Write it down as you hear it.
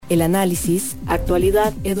el análisis,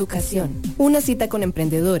 actualidad, educación. Una cita con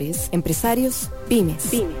emprendedores, empresarios,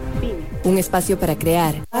 pymes. Un espacio para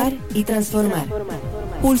crear y transformar.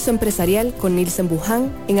 Pulso Empresarial con Nilsen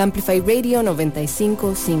Buján en Amplify Radio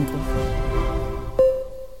 95.5.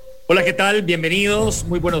 Hola, ¿qué tal? Bienvenidos,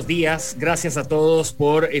 muy buenos días. Gracias a todos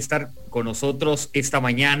por estar con nosotros esta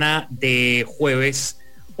mañana de jueves.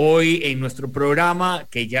 Hoy en nuestro programa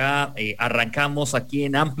que ya arrancamos aquí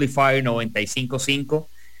en Amplify 95.5.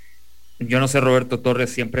 Yo no sé, Roberto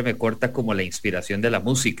Torres siempre me corta como la inspiración de la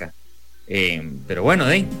música. Pero bueno,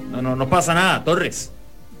 no pasa nada, Torres.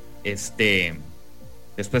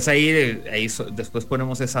 Después después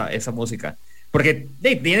ponemos esa música. Porque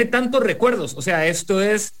tiene tantos recuerdos. O sea, esto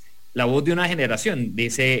es la voz de una generación,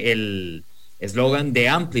 dice el eslogan de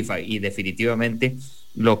Amplify, y definitivamente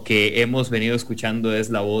lo que hemos venido escuchando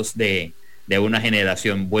es la voz de una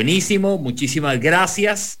generación. Buenísimo, muchísimas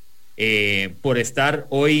gracias por estar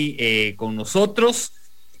hoy con nosotros,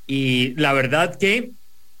 y la verdad que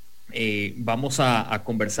vamos a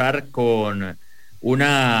conversar con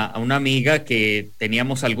una amiga que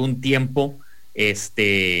teníamos algún tiempo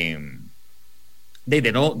de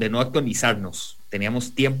no actualizarnos.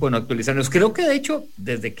 Teníamos tiempo de no actualizarnos. Creo que de hecho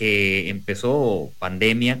desde que empezó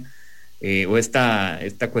pandemia o esta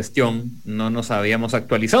cuestión no nos habíamos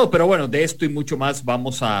actualizado, pero bueno, de esto y mucho más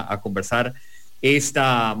vamos a conversar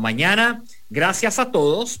esta mañana. Gracias a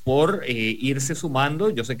todos por irse sumando.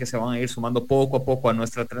 Yo sé que se van a ir sumando poco a poco a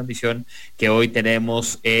nuestra transmisión que hoy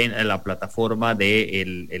tenemos en la plataforma de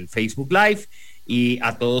el Facebook Live, y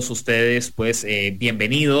a todos ustedes pues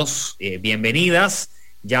bienvenidos, bienvenidas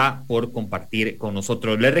ya por compartir con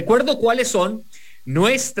nosotros. Les recuerdo cuáles son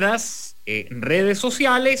nuestras redes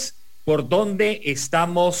sociales por donde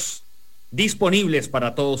estamos disponibles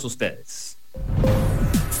para todos ustedes.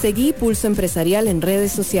 Seguí Pulso Empresarial en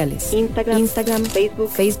redes sociales. Instagram,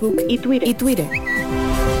 Facebook y Twitter.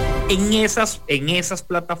 En esas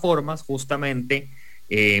plataformas justamente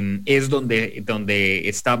es donde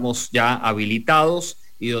estamos ya habilitados,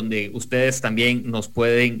 y donde ustedes también nos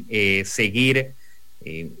pueden seguir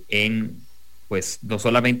pues no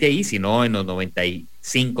solamente ahí, sino en los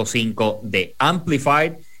 95.5 de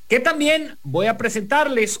Amplified, que también voy a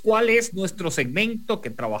presentarles cuál es nuestro segmento que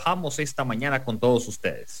trabajamos esta mañana con todos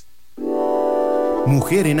ustedes.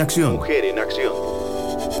 Mujer en acción.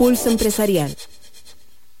 Pulso Empresarial.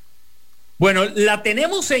 Bueno, la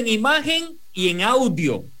tenemos en imagen y en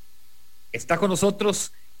audio. Está con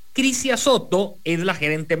nosotros Krissya Soto, es la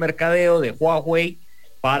gerente de mercadeo de Huawei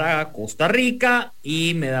para Costa Rica,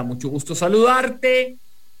 y me da mucho gusto saludarte.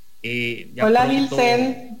 Hola,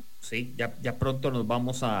 Nilsen. Sí, ya pronto nos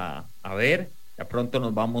vamos a ver, ya pronto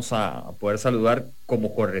nos vamos a poder saludar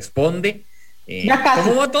como corresponde. Ya casi,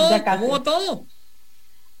 ¿Cómo va todo? Ya casi. ¿Cómo va todo?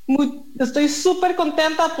 Estoy súper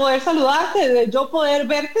contenta de poder saludarte, de yo poder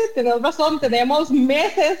verte. Tenés razón, tenemos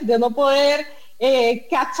meses de no poder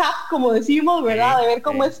catch up, como decimos, ¿verdad? De ver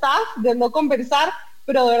cómo estás, de no conversar,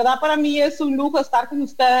 pero de verdad para mí es un lujo estar con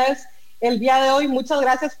ustedes el día de hoy. Muchas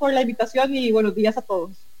gracias por la invitación y buenos días a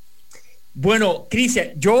todos. Bueno,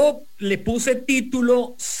 Krissya, yo le puse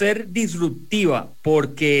título Ser Disruptiva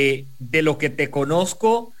porque de lo que te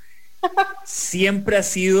conozco siempre has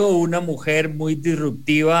sido una mujer muy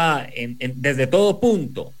disruptiva desde todo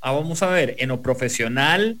punto. Vamos a ver, en lo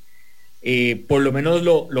profesional, por lo menos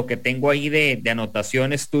lo que tengo ahí de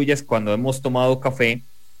anotaciones tuyas cuando hemos tomado café,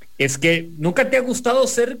 es que nunca te ha gustado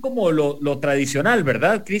ser como lo tradicional,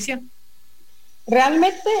 ¿verdad, Krissya?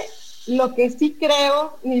 Realmente lo que sí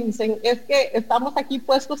creo, Nilsen, es que estamos aquí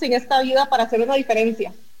puestos en esta vida para hacer una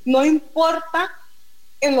diferencia. No importa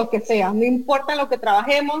en lo que sea, no importa en lo que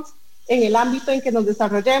trabajemos, en el ámbito en que nos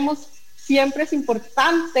desarrollemos, siempre es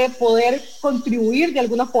importante poder contribuir de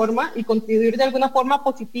alguna forma, y contribuir de alguna forma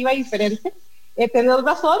positiva y diferente. Tenés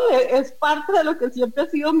razón, es parte de lo que siempre ha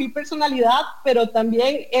sido mi personalidad, pero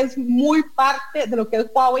también es muy parte de lo que es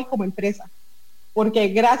Huawei como empresa. Porque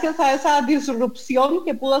gracias a esa disrupción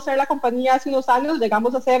que pudo hacer la compañía hace unos años,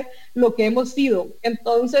 llegamos a ser lo que hemos sido.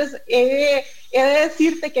 Entonces, he de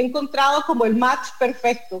decirte que he encontrado como el match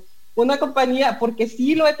perfecto. Una compañía, porque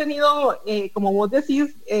sí lo he tenido, como vos decís,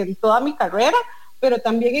 en toda mi carrera, pero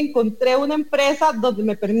también encontré una empresa donde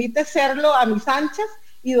me permite serlo a mis anchas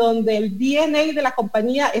y donde el DNA de la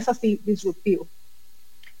compañía es así, disruptivo.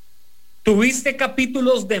 Tuviste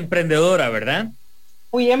capítulos de emprendedora, ¿verdad?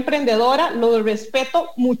 Fui emprendedora, lo respeto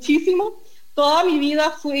muchísimo. Toda mi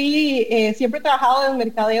vida siempre he trabajado en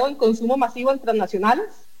mercadeo, en consumo masivo, en transnacionales,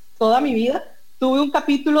 toda mi vida. Tuve un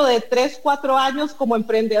capítulo de 3-4 años como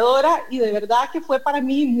emprendedora y de verdad que fue para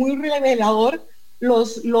mí muy revelador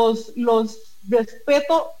los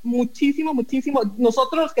respeto muchísimo, muchísimo.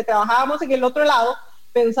 Nosotros los que trabajábamos en el otro lado,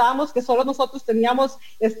 pensábamos que solo nosotros teníamos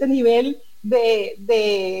este nivel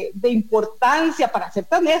de importancia, para ser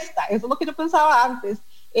tan honesta. Eso es lo que yo pensaba antes.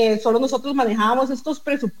 Solo nosotros manejábamos estos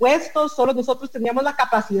presupuestos, solo nosotros teníamos la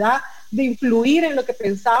capacidad de influir en lo que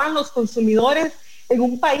pensaban los consumidores en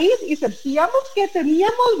un país, y sentíamos que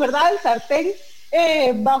teníamos, ¿verdad?, el sartén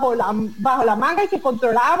bajo la manga y que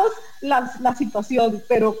controlábamos la situación.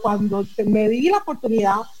 Pero cuando me di la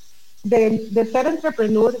oportunidad de ser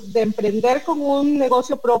entrepreneur, de emprender con un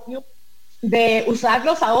negocio propio, de usar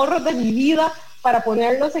los ahorros de mi vida para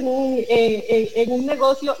ponerlos en un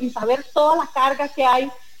negocio, y saber toda la carga que hay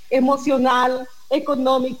emocional,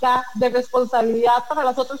 económica, de responsabilidad para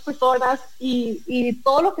las otras personas, y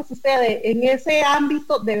todo lo que sucede en ese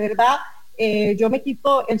ámbito, de verdad, yo me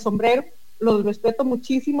quito el sombrero, los respeto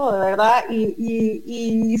muchísimo, de verdad,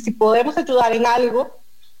 y si podemos ayudar en algo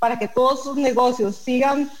para que todos sus negocios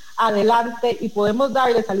sigan adelante y podemos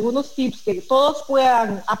darles algunos tips que todos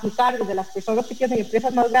puedan aplicar, desde las personas que tienen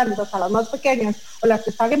empresas más grandes hasta las más pequeñas o las que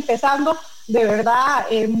están empezando, de verdad,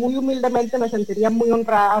 muy humildemente me sentiría muy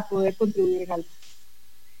honrada a poder contribuir en algo.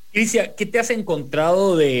 Krissya, ¿qué te has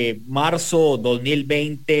encontrado de marzo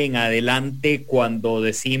 2020 en adelante cuando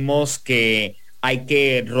decimos que hay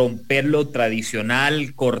que romper lo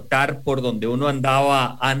tradicional, cortar por donde uno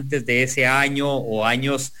andaba antes de ese año o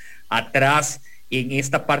años atrás en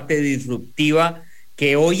esta parte disruptiva,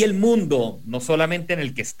 que hoy el mundo, no solamente en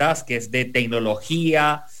el que estás, que es de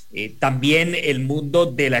tecnología, también el mundo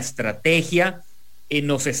de la estrategia,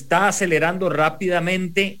 nos está acelerando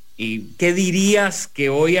rápidamente? ¿Y qué dirías que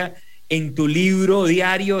hoy en tu libro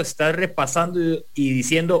diario estás repasando y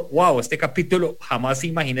diciendo, wow, este capítulo jamás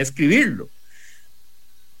imaginé escribirlo?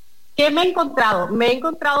 ¿Qué me he encontrado? Me he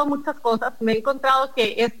encontrado muchas cosas. Me he encontrado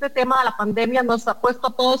que este tema de la pandemia nos ha puesto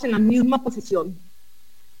a todos en la misma posición.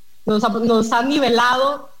 Nos ha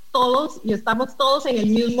nivelado todos y estamos todos en el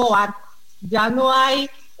mismo barco. Ya no hay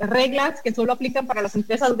reglas que solo aplican para las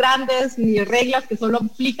empresas grandes, ni reglas que solo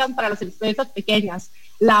aplican para las empresas pequeñas.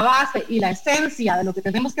 La base y la esencia de lo que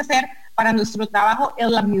tenemos que hacer para nuestro trabajo es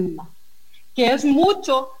la misma, que es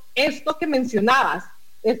mucho esto que mencionabas,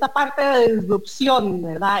 esta parte de disrupción,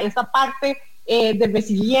 ¿verdad? Esta parte de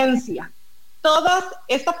resiliencia. Toda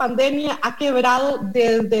esta pandemia ha quebrado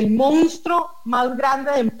desde el monstruo más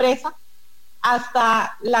grande de empresa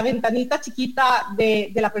hasta la ventanita chiquita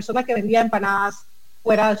de la persona que vendía empanadas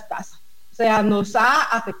fuera de su casa. O sea, nos ha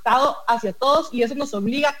afectado hacia todos, y eso nos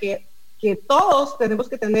obliga a que todos tenemos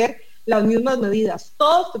que tener las mismas medidas,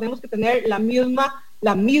 todos tenemos que tener la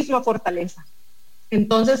misma fortaleza.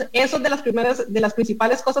 Entonces, eso es de las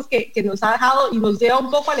principales cosas que nos ha dejado y nos lleva un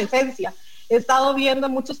poco a la esencia. He estado viendo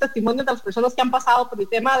muchos testimonios de las personas que han pasado por el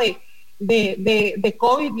tema de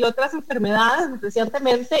COVID y otras enfermedades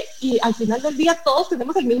recientemente, y al final del día todos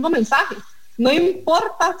tenemos el mismo mensaje. No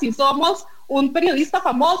importa si somos un periodista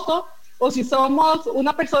famoso, o si somos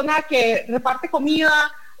una persona que reparte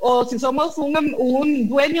comida, o si somos un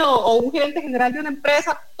dueño o un gerente general de una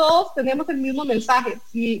empresa, todos tenemos el mismo mensaje,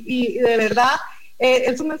 y de verdad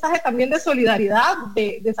es un mensaje también de solidaridad,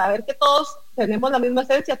 de saber que todos tenemos la misma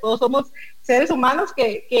esencia, todos somos seres humanos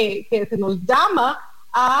que se nos llama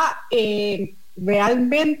a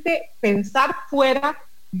realmente pensar fuera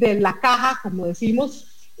de la caja, como decimos,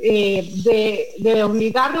 de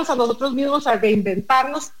obligarnos a nosotros mismos a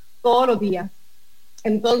reinventarnos todos los días.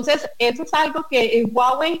 Entonces, eso es algo que en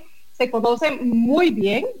Huawei se conoce muy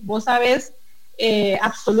bien. Vos sabés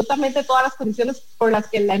absolutamente todas las condiciones por las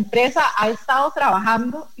que la empresa ha estado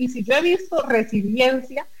trabajando, y si yo he visto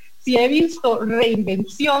resiliencia, si he visto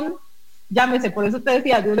reinvención, llámese, por eso te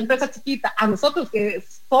decía, de una empresa chiquita a nosotros que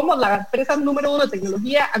somos la empresa número 1 de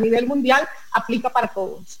tecnología a nivel mundial, aplica para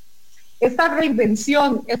todos. Esta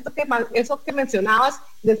reinvención, eso que mencionabas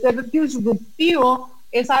de ser disruptivo,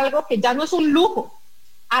 es algo que ya no es un lujo.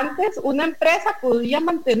 Antes una empresa podía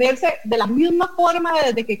mantenerse de la misma forma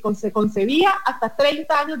desde que se concebía hasta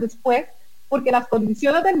 30 años después, porque las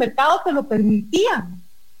condiciones del mercado te lo permitían.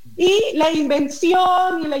 Y la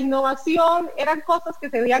invención y la innovación eran cosas que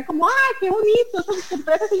se veían como, ¡ay, qué bonito! Son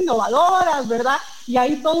empresas innovadoras, ¿verdad? Y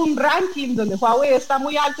hay todo un ranking donde Huawei está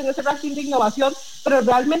muy alto en ese ranking de innovación, pero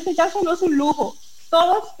realmente ya eso no es un lujo.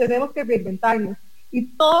 Todos tenemos que reinventarnos y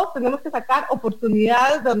todos tenemos que sacar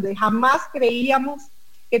oportunidades donde jamás creíamos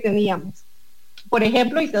que teníamos. Por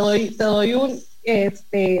ejemplo, y te doy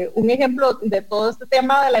un ejemplo de todo este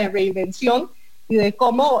tema de la reinvención y de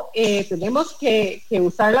cómo tenemos que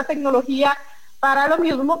usar la tecnología para lo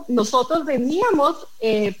mismo. Nosotros veníamos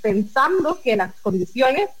pensando que las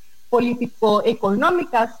condiciones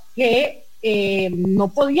político-económicas que no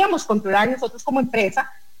podíamos controlar nosotros como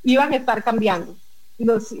empresa, iban a estar cambiando.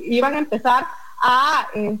 Nos iban a empezar a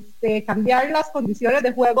cambiar las condiciones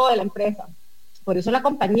de juego de la empresa. Por eso la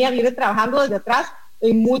compañía viene trabajando desde atrás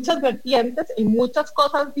en muchas vertientes, en muchas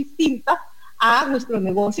cosas distintas a nuestro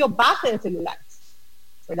negocio base de celulares,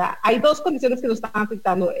 ¿verdad? Hay dos condiciones que nos están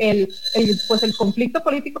afectando, pues el conflicto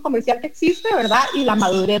político comercial que existe, ¿verdad? Y la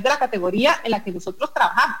madurez de la categoría en la que nosotros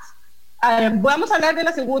trabajamos. Vamos a hablar de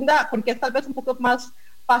la segunda, porque es tal vez un poco más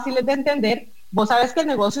fácil de entender. Vos sabés que el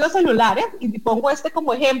negocio de celulares, y pongo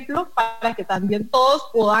como ejemplo para que también todos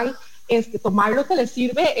puedan tomar lo que les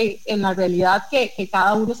sirve en la realidad que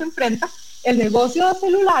cada uno se enfrenta. El negocio de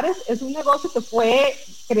celulares es un negocio que fue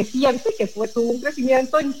creciente, tuvo un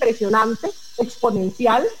crecimiento impresionante,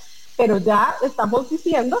 exponencial, pero ya estamos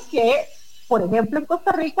diciendo que, por ejemplo, en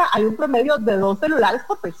Costa Rica hay un promedio de 2 celulares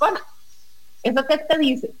por persona. ¿Eso qué te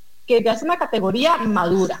dice? Que ya es una categoría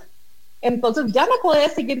madura. Entonces ya no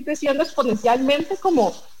puedes seguir creciendo exponencialmente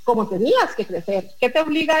como tenías que crecer. ¿Qué te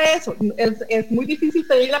obliga a eso? Es muy difícil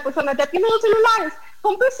pedirle a la persona, ya tiene 2 celulares,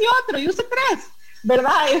 cómprese otro y use 3,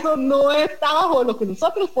 ¿verdad? Eso no está bajo lo que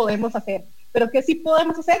nosotros podemos hacer. Pero ¿qué sí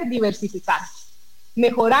podemos hacer? Diversificar.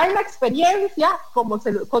 Mejorar la experiencia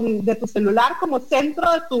de tu celular como centro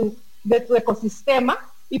de tu ecosistema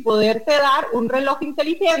y poderte dar un reloj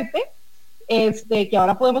inteligente, que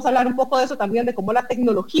ahora podemos hablar un poco de eso también, de cómo la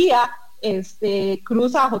tecnología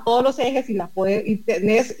cruza bajo todos los ejes y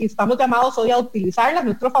estamos llamados hoy a utilizarla a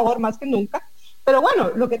nuestro favor más que nunca. Pero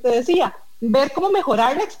bueno, lo que te decía, ver cómo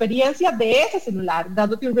mejorar la experiencia de ese celular,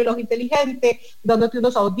 dándote un reloj inteligente, dándote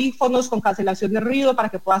unos audífonos con cancelación de ruido para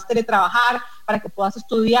que puedas teletrabajar, para que puedas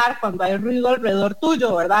estudiar cuando hay ruido alrededor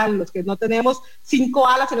tuyo, ¿verdad? Los que no tenemos 5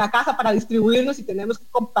 alas en la casa para distribuirnos y tenemos que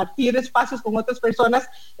compartir espacios con otras personas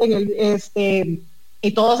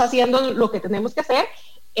y todos haciendo lo que tenemos que hacer,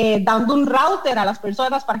 dando un router a las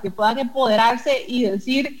personas para que puedan empoderarse y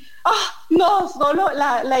decir, no, solo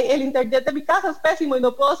el internet de mi casa es pésimo y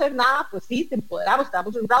no puedo hacer nada. Pues sí, te empoderamos, te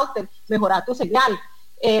damos un router, mejorar tu señal,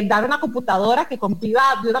 dar una computadora que conviva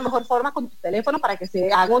de una mejor forma con tu teléfono para que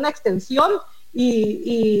se haga una extensión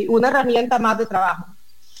y una herramienta más de trabajo.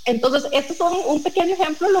 Entonces, estos son un pequeño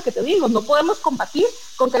ejemplo de lo que te digo. No podemos combatir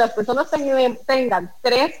con que las personas tengan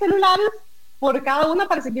 3 celulares por cada una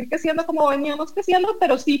para seguir creciendo como veníamos creciendo,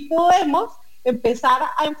 pero sí podemos empezar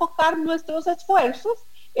a enfocar nuestros esfuerzos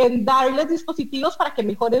en darles dispositivos para que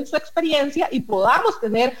mejoren su experiencia y podamos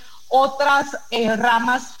tener otras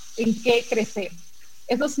ramas en que crecer.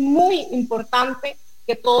 Eso es muy importante,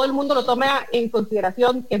 que todo el mundo lo tome en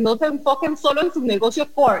consideración, que no se enfoquen solo en su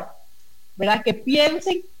negocio core, ¿verdad? Que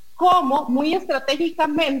piensen cómo, muy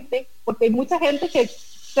estratégicamente, porque hay mucha gente que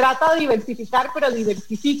trata de diversificar, pero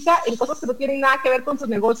diversifica en cosas que no tienen nada que ver con su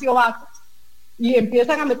negocio base y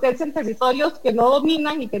empiezan a meterse en territorios que no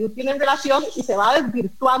dominan y que no tienen relación y se va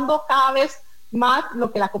desvirtuando cada vez más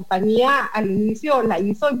lo que la compañía al inicio la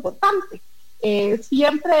hizo importante.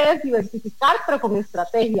 Siempre es diversificar, pero con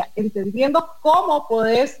estrategia, entendiendo cómo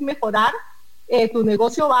puedes mejorar tu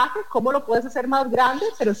negocio base, cómo lo puedes hacer más grande,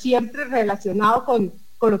 pero siempre relacionado con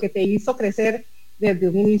lo que te hizo crecer desde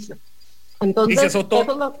un inicio. Entonces, Krissya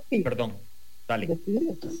Soto, sí. Perdón, dale.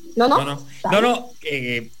 No.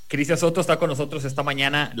 Krissya Soto está con nosotros esta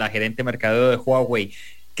mañana, la gerente de mercadeo de Huawei.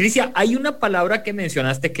 Krissya, hay una palabra que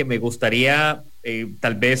mencionaste que me gustaría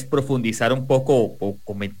tal vez profundizar un poco o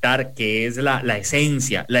comentar, que es la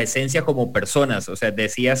esencia como personas. O sea,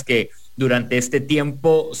 decías que durante este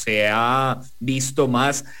tiempo se ha visto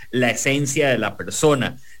más la esencia de la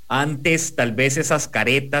persona. Antes tal vez esas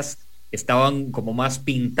caretas estaban como más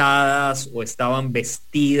pintadas o estaban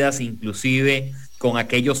vestidas inclusive con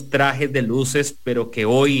aquellos trajes de luces, pero que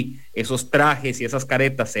hoy esos trajes y esas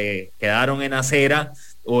caretas se quedaron en acera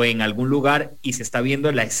o en algún lugar y se está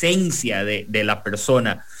viendo la esencia de la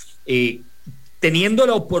persona. Teniendo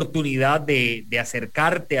la oportunidad de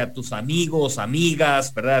acercarte a tus amigos,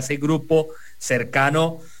 amigas, ¿verdad? Ese grupo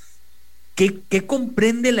cercano, ¿qué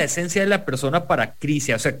comprende la esencia de la persona para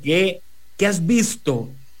Krissya? O sea, ¿qué has visto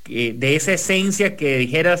de esa esencia que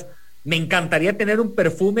dijeras, me encantaría tener un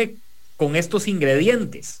perfume con estos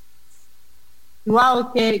ingredientes?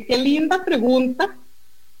 Wow, qué linda pregunta,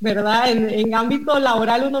 ¿verdad? En ámbito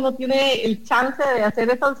laboral uno no tiene el chance de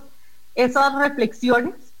hacer esas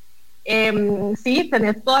reflexiones. Sí,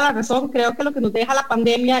 tenés toda la razón. Creo que lo que nos deja la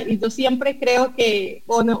pandemia, y yo siempre creo que,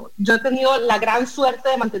 bueno, yo he tenido la gran suerte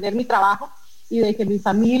de mantener mi trabajo y de que mi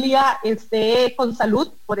familia esté con salud,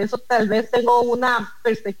 por eso tal vez tengo una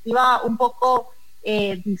perspectiva un poco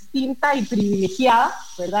distinta y privilegiada,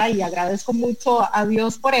 ¿verdad? Y agradezco mucho a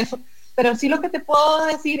Dios por eso, pero sí lo que te puedo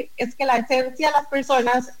decir es que la esencia de las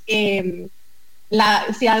personas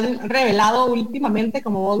se han revelado últimamente,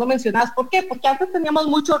 como vos lo mencionás. ¿Por qué? Porque antes teníamos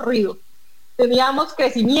mucho ruido, teníamos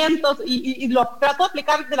crecimientos, y lo trato de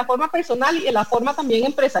aplicar de la forma personal y de la forma también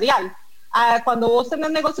empresarial. Cuando vos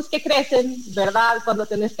tenés negocios que crecen, ¿verdad? Cuando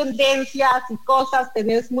tenés tendencias y cosas,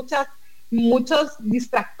 tenés muchos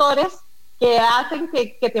distractores que hacen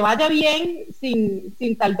que te vaya bien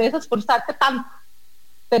sin tal vez esforzarte tanto.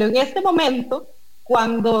 Pero en este momento,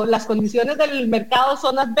 cuando las condiciones del mercado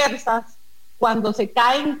son adversas, cuando se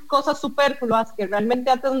caen cosas superfluas que realmente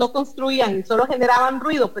antes no construían y solo generaban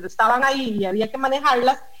ruido, pero estaban ahí y había que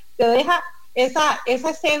manejarlas, te deja esa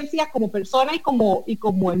esencia como persona y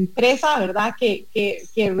como empresa, ¿verdad? Que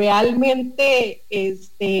realmente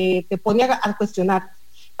te pone a cuestionar.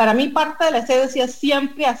 Para mí, parte de la esencia es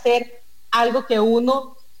siempre hacer algo que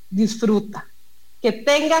uno disfruta, que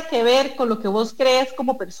tenga que ver con lo que vos crees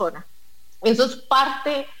como persona. Eso es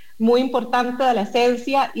parte muy importante de la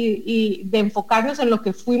esencia y de enfocarnos en lo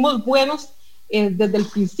que fuimos buenos desde el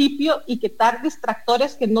principio y quitar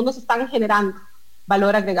distractores que no nos están generando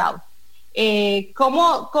valor agregado.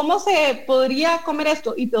 ¿Cómo se podría comer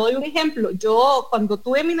esto? Y te doy un ejemplo. Yo, cuando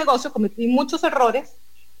tuve mi negocio, cometí muchos errores,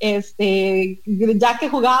 ya que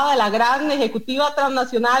jugaba de la gran ejecutiva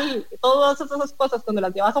transnacional, todas esas cosas, cuando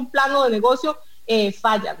las llevas a un plano de negocio,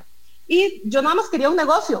 fallan. Y yo nada más quería un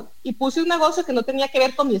negocio, y puse un negocio que no tenía que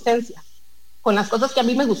ver con mi esencia, con las cosas que a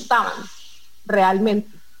mí me gustaban realmente,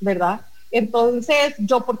 ¿verdad? Entonces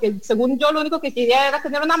porque según yo lo único que quería era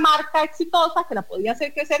tener una marca exitosa que la podía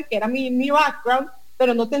hacer crecer, que era mi background,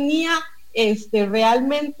 pero no tenía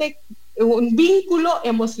realmente un vínculo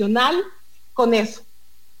emocional con eso.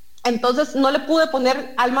 Entonces no le pude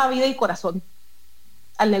poner alma, vida y corazón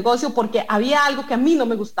al negocio porque había algo que a mí no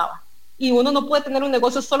me gustaba. Y uno no puede tener un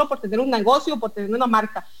negocio solo por tener un negocio o por tener una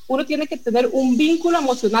marca. Uno tiene que tener un vínculo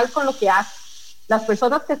emocional con lo que hace. Las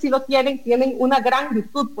personas que sí lo tienen una gran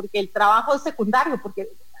virtud, porque el trabajo es secundario, porque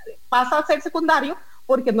pasa a ser secundario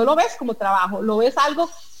porque no lo ves como trabajo, lo ves algo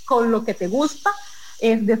con lo que te gusta,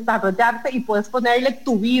 es desarrollarte y puedes ponerle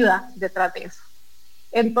tu vida detrás de eso.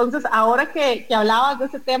 Entonces, ahora que hablabas de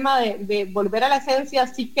ese tema de volver a la esencia,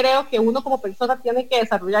 sí creo que uno como persona tiene que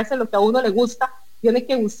desarrollarse en lo que a uno le gusta, tiene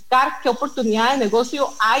que buscar qué oportunidad de negocio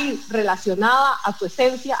hay relacionada a tu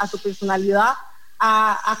esencia, a tu personalidad,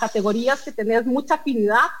 a categorías que tenés mucha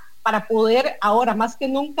afinidad para poder ahora más que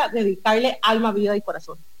nunca dedicarle alma, vida y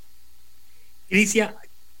corazón. Krissya,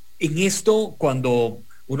 en esto, cuando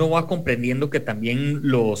uno va comprendiendo que también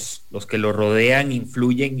los que lo rodean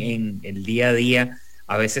influyen en el día a día,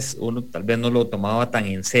 a veces uno tal vez no lo tomaba tan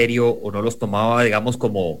en serio o no los tomaba, digamos,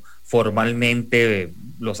 como formalmente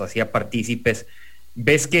los hacía partícipes.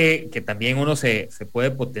 Ves que también uno se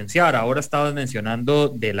puede potenciar. Ahora estabas mencionando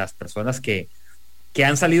de las personas que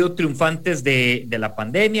han salido triunfantes de la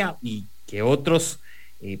pandemia y que otros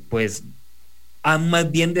pues han más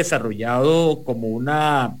bien desarrollado como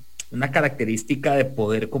una característica de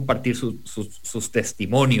poder compartir sus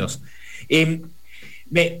testimonios.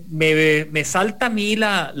 Me salta a mí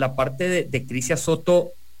la parte de Krissya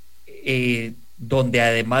Soto, donde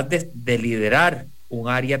además de liderar un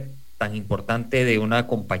área tan importante de una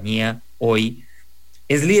compañía hoy,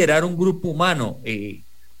 es liderar un grupo humano.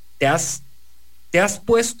 ¿Te has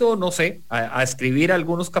puesto, no sé, a escribir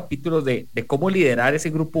algunos capítulos de cómo liderar ese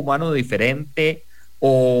grupo humano diferente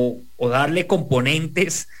o darle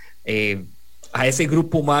componentes a ese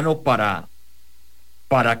grupo humano para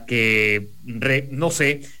que, no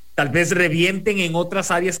sé, tal vez revienten en otras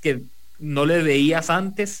áreas que no le veías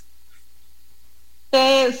antes?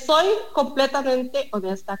 Soy completamente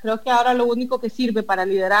honesta. Creo que ahora lo único que sirve para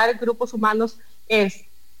liderar grupos humanos es,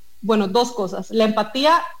 dos cosas: la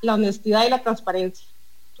empatía, la honestidad y la transparencia.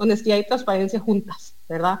 Honestidad y transparencia juntas,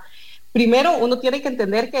 ¿verdad? Primero, uno tiene que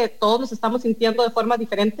entender que todos nos estamos sintiendo de formas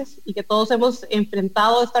diferentes y que todos hemos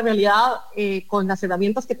enfrentado esta realidad con las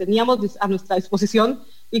herramientas que teníamos a nuestra disposición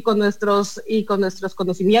y con nuestros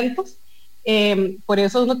conocimientos. Por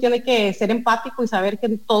eso uno tiene que ser empático y saber que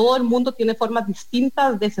todo el mundo tiene formas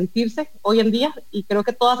distintas de sentirse hoy en día, y creo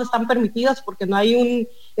que todas están permitidas porque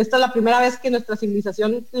esta es la primera vez que nuestra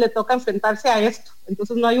civilización le toca enfrentarse a esto.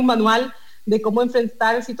 Entonces no hay un manual de cómo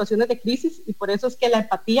enfrentar situaciones de crisis, y por eso es que la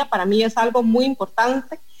empatía para mí es algo muy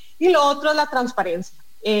importante. Y lo otro es la transparencia.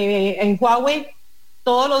 En Huawei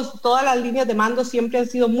todas las líneas de mando siempre han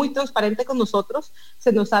sido muy transparentes con nosotros.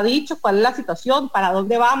 Se nos ha dicho cuál es la situación, para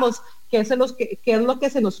dónde vamos, qué es lo que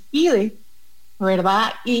se nos pide,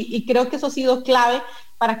 ¿verdad? Y creo que eso ha sido clave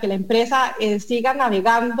para que la empresa siga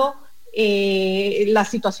navegando las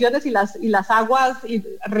situaciones y las aguas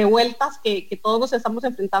revueltas que todos nos estamos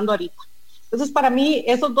enfrentando ahorita. Entonces, para mí,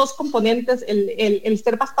 esos dos componentes, el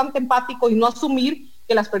ser bastante empático y no asumir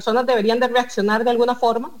que las personas deberían de reaccionar de alguna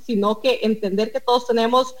forma, sino que entender que todos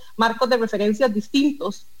tenemos marcos de referencias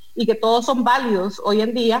distintos y que todos son válidos hoy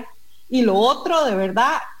en día. Y lo otro, de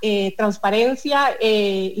verdad, transparencia,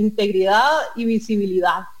 integridad y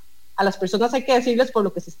visibilidad. A las personas hay que decirles por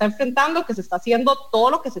lo que se está enfrentando, que se está haciendo todo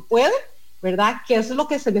lo que se puede, ¿verdad? Que eso es lo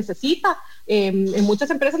que se necesita. En muchas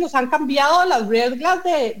empresas nos han cambiado las reglas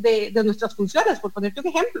de nuestras funciones, por ponerte un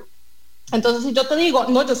ejemplo. Entonces, si yo te digo,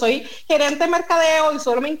 no, yo soy gerente de mercadeo y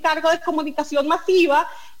solo me encargo de comunicación masiva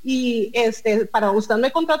y para usted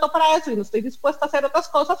me contrató para eso y no estoy dispuesta a hacer otras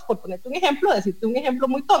cosas, por ponerte un ejemplo, decirte un ejemplo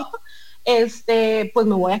muy tonto, pues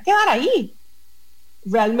me voy a quedar ahí.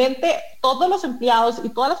 Realmente todos los empleados y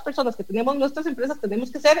todas las personas que tenemos en nuestras empresas tenemos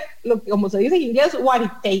que ser, lo que, como se dice en inglés, what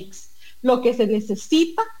it takes, lo que se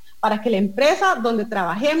necesita para que la empresa donde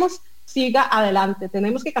trabajemos siga adelante.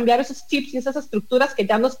 Tenemos que cambiar esos chips y esas estructuras que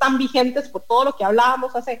ya no están vigentes por todo lo que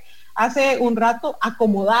hablábamos hace un rato,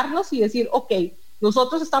 acomodarnos y decir, ok,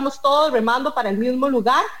 nosotros estamos todos remando para el mismo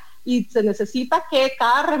lugar y se necesita que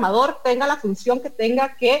cada remador tenga la función que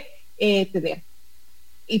tenga que tener.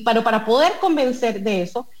 Y para poder convencer de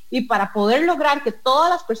eso y para poder lograr que todas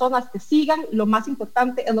las personas te sigan, lo más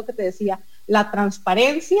importante es lo que te decía, la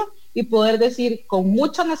transparencia y poder decir con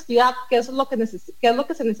mucha honestidad qué es lo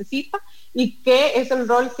que se necesita y qué es el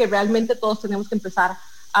rol que realmente todos tenemos que empezar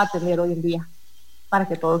a tener hoy en día para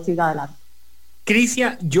que todo siga adelante.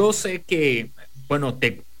 Krissya, yo sé que, bueno,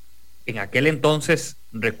 en aquel entonces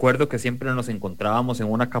recuerdo que siempre nos encontrábamos en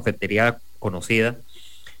una cafetería conocida.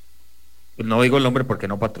 No digo el nombre porque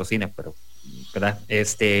no patrocina, pero, ¿verdad?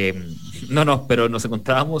 Pero nos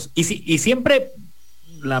encontrábamos y siempre,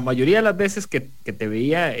 la mayoría de las veces que te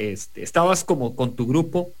veía, estabas como con tu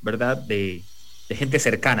grupo, ¿verdad? De gente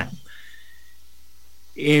cercana.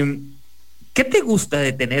 ¿Qué te gusta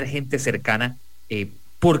de tener gente cercana?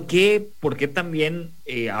 ¿Por qué también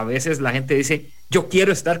a veces la gente dice, yo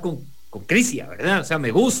quiero estar con Krissya, ¿verdad? O sea, me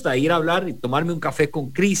gusta ir a hablar y tomarme un café con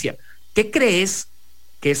Krissya. ¿Qué crees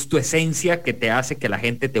que es tu esencia que te hace que la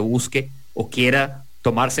gente te busque o quiera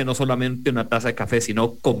tomarse no solamente una taza de café,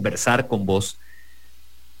 sino conversar con vos?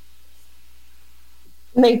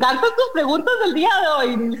 Me encantan tus preguntas del día de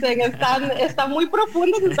hoy, Nilsen. Están muy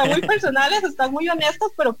profundas, están muy personales, están muy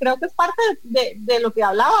honestas, pero creo que es parte de lo que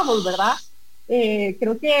hablábamos, ¿verdad?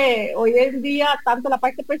 Creo que hoy en día tanto la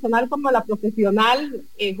parte personal como la profesional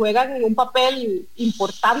juegan un papel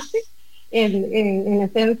importante en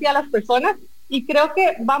esencia a las personas. Y creo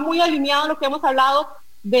que va muy alineado a lo que hemos hablado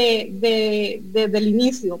desde el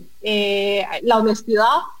inicio. La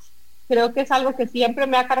honestidad creo que es algo que siempre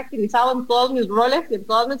me ha caracterizado en todos mis roles y en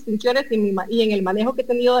todas mis funciones y en el manejo que he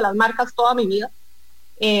tenido de las marcas toda mi vida.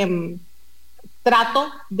 Yo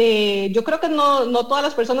creo que no todas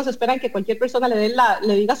las personas esperan que cualquier persona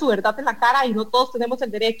le diga su verdad en la cara y no todos tenemos el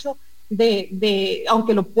derecho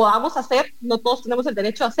aunque lo podamos hacer, no todos tenemos el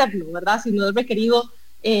derecho a hacerlo, ¿verdad? Si no es requerido.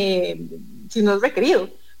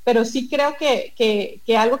 Pero sí creo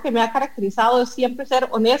que algo que me ha caracterizado es siempre ser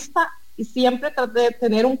honesta y siempre tratar de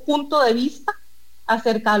tener un punto de vista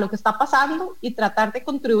acerca de lo que está pasando y tratar de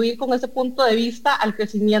contribuir con ese punto de vista al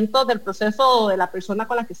crecimiento del proceso de la persona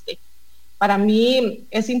con la que esté. Para mí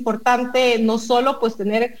es importante no solo pues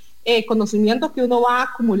tener conocimiento que uno va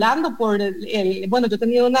acumulando bueno, yo he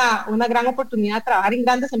tenido una gran oportunidad de trabajar en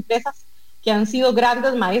grandes empresas que han sido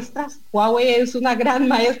grandes maestras. Huawei es una gran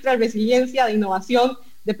maestra de resiliencia, de innovación,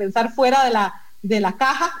 de pensar fuera de la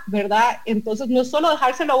caja, ¿verdad? Entonces no es solo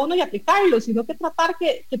dejárselo a uno y aplicarlo, sino que tratar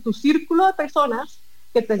que tu círculo de personas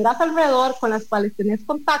que tendrás alrededor, con las cuales tenés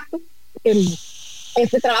contacto,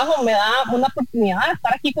 este trabajo me da una oportunidad de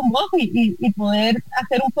estar aquí con vos y poder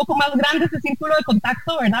hacer un poco más grande ese círculo de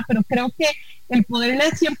contacto, ¿verdad? Pero creo que el poderle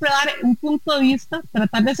siempre dar un punto de vista,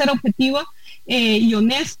 tratar de ser objetiva y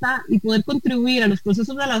honesta y poder contribuir a los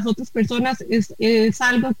procesos de las otras personas es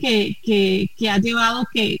algo que ha llevado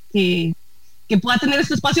que pueda tener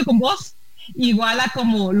este espacio con vos, igual a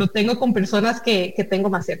como lo tengo con personas que tengo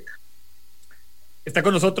más cerca. Está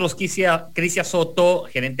con nosotros Krissya Soto,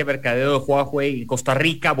 gerente de mercadeo de Huawei en Costa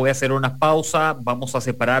Rica. Voy a hacer una pausa, vamos a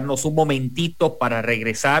separarnos un momentito para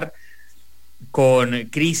regresar con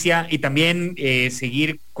Krissya y también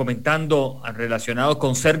seguir comentando relacionado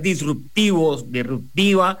con ser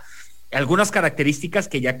disruptiva, algunas características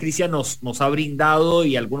que ya Krissya nos ha brindado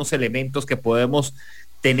y algunos elementos que podemos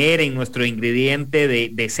tener en nuestro ingrediente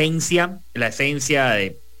de esencia, la esencia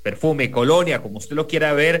perfume, colonia, como usted lo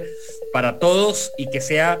quiera ver, para todos y que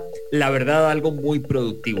sea, la verdad, algo muy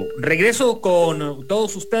productivo. Regreso con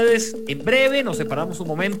todos ustedes en breve, nos separamos un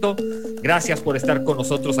momento. Gracias por estar con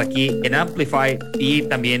nosotros aquí en Amplify y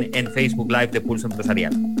también en Facebook Live de Pulso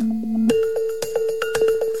Empresarial.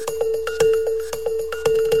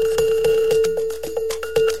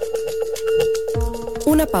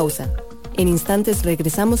 Una pausa. En instantes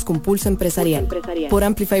regresamos con Pulso Empresarial por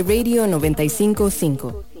Amplify Radio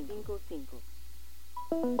 95.5.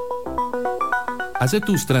 Hace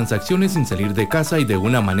tus transacciones sin salir de casa y de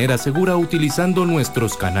una manera segura utilizando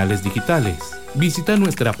nuestros canales digitales. Visita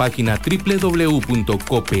nuestra página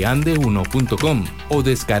www.copeande1.com o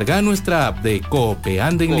descarga nuestra app de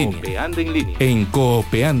Coopeande en línea. En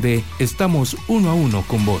Coopeande estamos uno a uno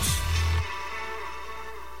con vos.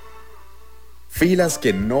 Filas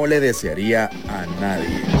que no le desearía a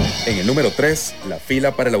nadie. En el número 3, la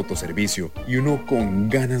fila para el autoservicio y uno con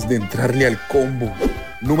ganas de entrarle al combo.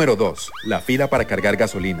 Número 2, la fila para cargar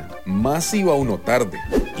gasolina. Más iba uno tarde.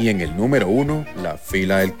 Y en el número 1, la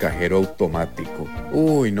fila del cajero automático.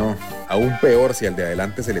 Uy, no. Aún peor si al de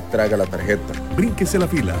adelante se le traga la tarjeta. Brínquese la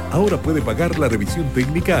fila. Ahora puede pagar la revisión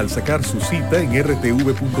técnica al sacar su cita en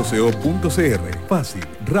rtv.co.cr. Fácil,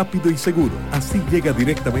 rápido y seguro. Así llega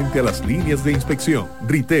directamente a las líneas de inspección.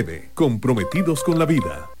 RITEVE, comprometidos con la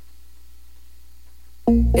vida.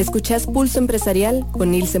 Escuchás Pulso Empresarial con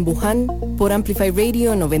Nielsen Buján por Amplify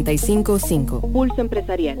Radio 95.5. Pulso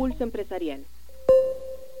Empresarial.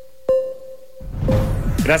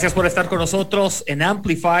 Gracias por estar con nosotros en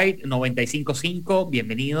Amplify 95.5.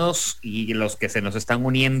 Bienvenidos, y los que se nos están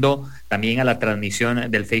uniendo también a la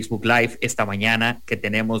transmisión del Facebook Live esta mañana que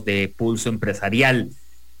tenemos de Pulso Empresarial.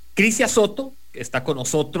 Krissya Soto está con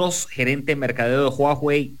nosotros, gerente de mercadeo de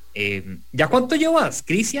Huawei. ¿Ya cuánto llevas,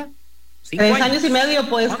 Krissya? 3 años y medio,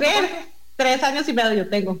 ¿puedes creer? 3 años y medio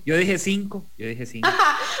tengo. Yo dije 5.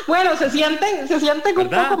 Bueno, se sienten un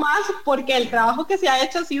poco más porque el trabajo que se ha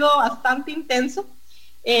hecho ha sido bastante intenso.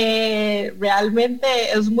 Realmente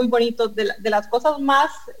es muy bonito. De las cosas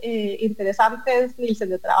más interesantes,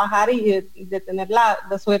 Nielsen, de trabajar y de tener la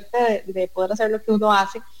suerte de poder hacer lo que uno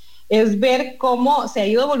hace, es ver cómo se ha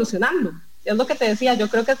ido evolucionando. Es lo que te decía, yo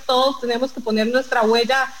creo que todos tenemos que poner nuestra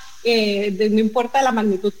huella, no importa la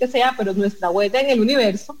magnitud que sea, pero nuestra huella en el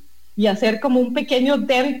universo, y hacer como un pequeño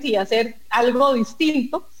dent y hacer algo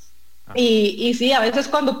distinto. Y sí, a veces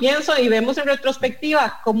cuando pienso y vemos en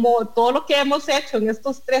retrospectiva como todo lo que hemos hecho en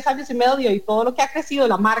estos 3 años y medio y todo lo que ha crecido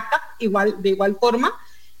la marca, de igual forma,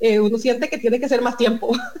 uno siente que tiene que ser más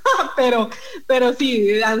tiempo. pero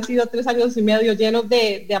sí, han sido 3 años y medio llenos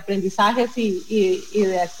de aprendizajes y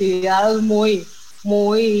de actividades muy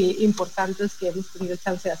importantes que hemos tenido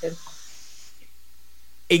chance de hacer.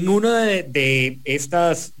 En una de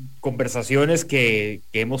estas conversaciones que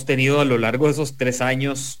hemos tenido a lo largo de esos 3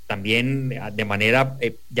 años, también de manera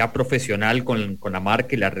ya profesional con la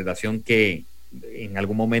marca y la relación que en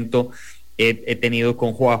algún momento he tenido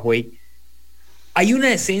con Huawei, hay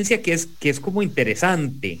una esencia que es como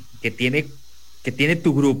interesante, que tiene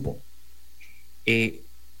tu grupo.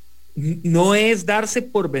 No es darse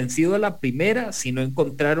por vencido a la primera, sino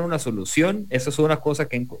encontrar una solución. Esa es una cosa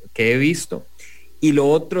que he visto. Y lo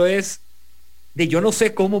otro es de yo no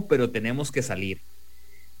sé cómo, pero tenemos que salir.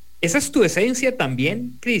 ¿Esa es tu esencia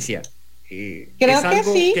también, Krissya? Creo es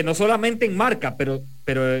algo que sí. Que no solamente en marca, pero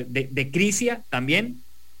de Krissya también.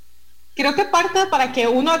 Creo que parte para que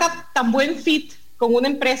uno haga tan buen fit con una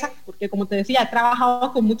empresa, porque como te decía, he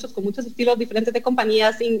trabajado con muchos estilos diferentes de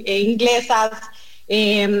compañías inglesas,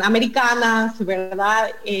 americanas,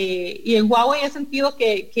 ¿verdad? Y en Huawei he sentido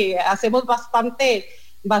que hacemos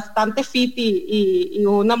bastante fit y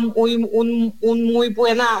una muy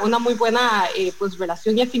buena pues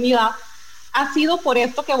relación y afinidad. Ha sido por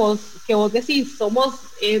esto que vos decís, somos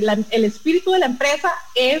el espíritu de la empresa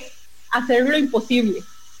es hacer lo imposible.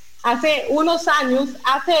 Hace unos años,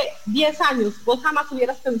 hace 10 años, vos jamás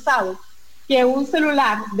hubieras pensado que un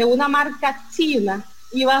celular de una marca china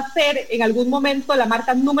iba a ser en algún momento la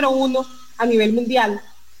marca número 1 a nivel mundial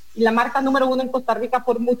y la marca número 1 en Costa Rica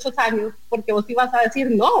por muchos años, porque vos ibas a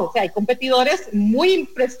decir no, o sea, hay competidores muy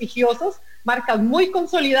prestigiosos, marcas muy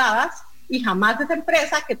consolidadas, y jamás esa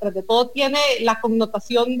empresa que tras de todo tiene la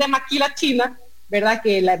connotación de maquila china, ¿verdad?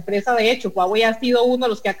 Que la empresa, de hecho, Huawei ha sido uno de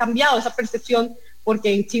los que ha cambiado esa percepción,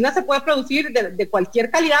 porque en China se puede producir de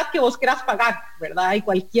cualquier calidad que vos quieras pagar, ¿verdad? Y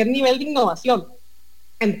cualquier nivel de innovación.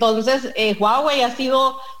 Entonces, Huawei ha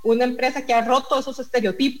sido una empresa que ha roto esos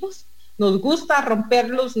estereotipos. Nos gusta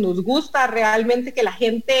romperlos, nos gusta realmente que la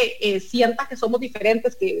gente sienta que somos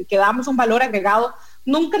diferentes, que damos un valor agregado.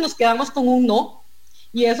 Nunca nos quedamos con un no.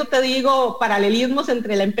 Y eso te digo, paralelismos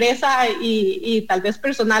entre la empresa y tal vez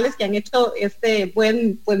personales que han hecho este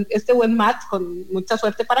buen match, con mucha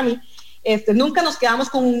suerte para mí. Nunca nos quedamos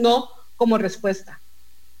con un no como respuesta,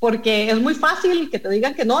 porque es muy fácil que te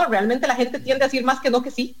digan que no. Realmente la gente tiende a decir más que no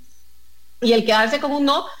que sí, y el quedarse con un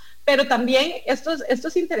no. Pero también esto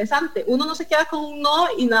es interesante, uno no se queda con un no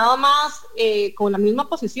y nada más con la misma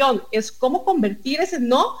posición, es cómo convertir ese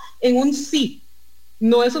no en un sí.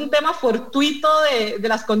 No es un tema fortuito de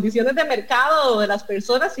las condiciones de mercado o de las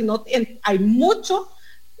personas, sino hay mucho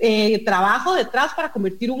trabajo detrás para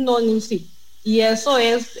convertir un no en un sí. Y eso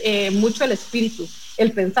es mucho el espíritu,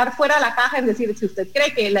 el pensar fuera de la caja, es decir, si usted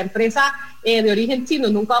cree que la empresa de origen chino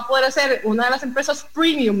nunca va a poder ser una de las empresas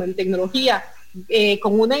premium en tecnología,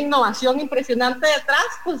 con una innovación impresionante detrás,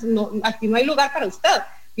 pues no, aquí no hay lugar para usted.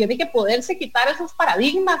 Tiene que poderse quitar esos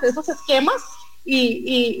paradigmas, esos esquemas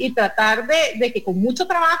y tratar de que con mucho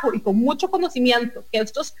trabajo y con mucho conocimiento, que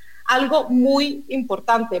esto es algo muy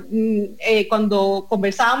importante. Cuando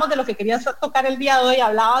conversábamos de lo que querías tocar el día de hoy,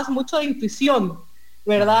 hablabas mucho de intuición,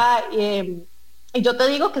 ¿verdad? Y yo te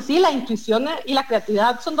digo que sí, la intuición y la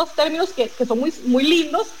creatividad son dos términos que son muy, muy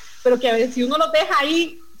lindos, pero que a veces si uno los deja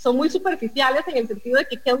ahí, son muy superficiales en el sentido de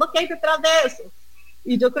que qué es lo que hay detrás de eso.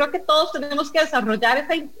 Y yo creo que todos tenemos que desarrollar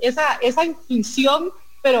esa intuición,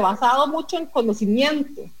 pero basado mucho en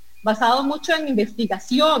conocimiento, basado mucho en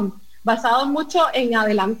investigación, basado mucho en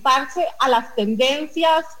adelantarse a las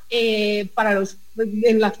tendencias en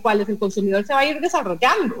las cuales el consumidor se va a ir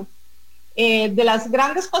desarrollando. De las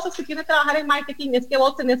grandes cosas que tiene trabajar en marketing es que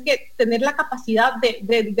vos tenés que tener la capacidad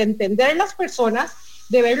de entender las personas,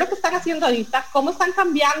 de ver lo que están haciendo ahorita, cómo están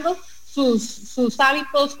cambiando sus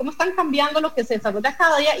hábitos, cómo están cambiando lo que se desarrolla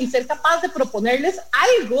cada día y ser capaz de proponerles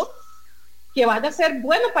algo que vaya a ser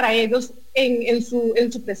bueno para ellos en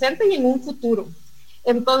su presente y en un futuro.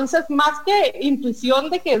 Entonces, más que intuición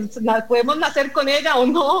de que podemos nacer con ella o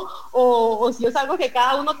no, o si es algo que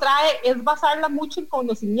cada uno trae, es basarla mucho en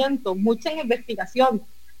conocimiento, mucho en investigación.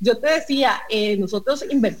 Yo te decía, nosotros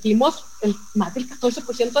invertimos más del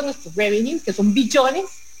 14% de nuestros revenues, que son billones,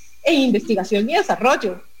 en investigación y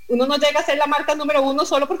desarrollo. Uno no llega a ser la marca número 1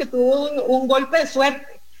 solo porque tuvo un golpe de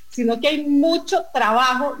suerte, sino que hay mucho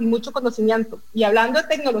trabajo y mucho conocimiento. Y hablando de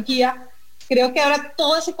tecnología, creo que ahora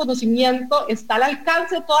todo ese conocimiento está al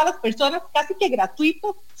alcance de todas las personas, casi que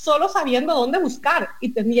gratuito, solo sabiendo dónde buscar y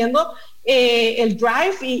teniendo el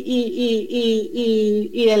drive y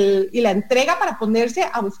la entrega para ponerse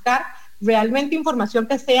a buscar realmente información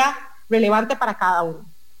que sea relevante para cada uno.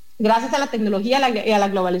 Gracias a la tecnología y a la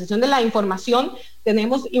globalización de la información,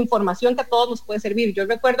 tenemos información que a todos nos puede servir. Yo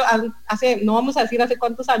recuerdo no vamos a decir hace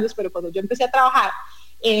cuántos años, pero cuando yo empecé a trabajar,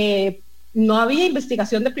 no había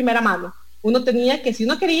investigación de primera mano. Uno tenía que, si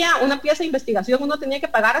uno quería una pieza de investigación, uno tenía que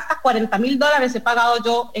pagar hasta $40,000, he pagado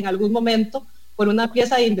yo en algún momento por una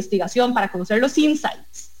pieza de investigación para conocer los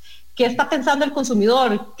insights. ¿Qué está pensando el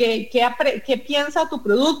consumidor? ¿Qué piensa tu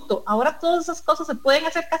producto? Ahora todas esas cosas se pueden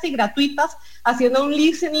hacer casi gratuitas, haciendo un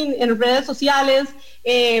listening en redes sociales,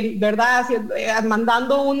 ¿verdad?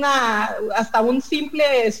 Mandando hasta un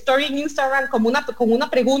simple story en Instagram con una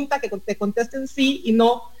pregunta que te contesten sí y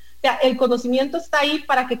no. O sea, el conocimiento está ahí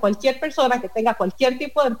para que cualquier persona que tenga cualquier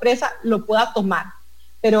tipo de empresa lo pueda tomar.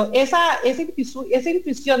 Pero esa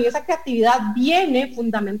intuición y esa creatividad viene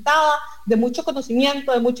fundamentada de mucho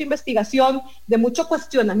conocimiento, de mucha investigación, de mucho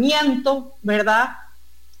cuestionamiento, ¿verdad?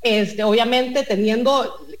 Obviamente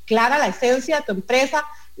teniendo clara la esencia de tu empresa,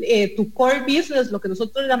 tu core business, lo que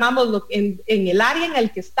nosotros llamamos en el área en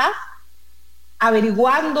el que estás,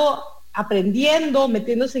 averiguando, aprendiendo,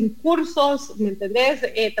 metiéndose en cursos, ¿me entendés?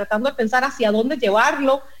 Tratando de pensar hacia dónde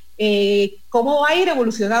llevarlo, cómo va a ir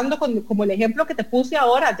evolucionando como el ejemplo que te puse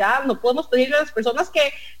ahora. Ya no podemos pedirle a las personas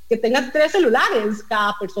que tengan 3 celulares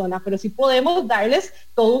cada persona, pero sí podemos darles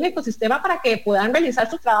todo un ecosistema para que puedan realizar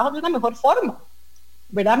sus trabajos de una mejor forma,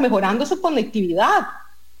 ¿verdad? Mejorando su conectividad.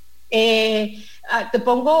 Te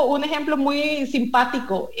pongo un ejemplo muy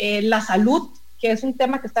simpático, la salud, que es un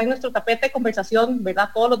tema que está en nuestro tapete de conversación, ¿verdad?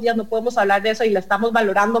 Todos los días no podemos hablar de eso y la estamos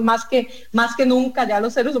valorando más que nunca. Ya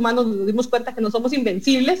los seres humanos nos dimos cuenta que no somos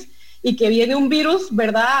invencibles y que viene un virus,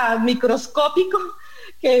 ¿verdad? Microscópico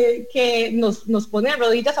que nos pone de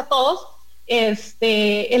rodillas a todos.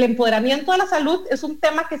 El empoderamiento de la salud es un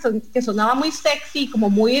tema que sonaba muy sexy, como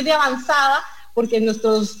muy de avanzada, porque en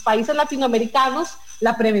nuestros países latinoamericanos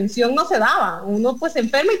la prevención no se daba. Uno pues se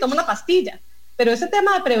enferma y toma una pastilla. Pero ese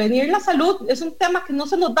tema de prevenir la salud es un tema que no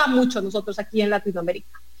se nos da mucho a nosotros aquí en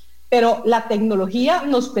Latinoamérica. Pero la tecnología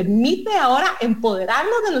nos permite ahora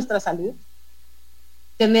empoderarnos de nuestra salud,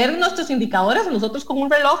 tener nuestros indicadores. Nosotros con un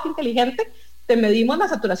reloj inteligente te medimos la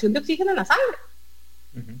saturación de oxígeno en la sangre.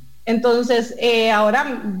 Entonces,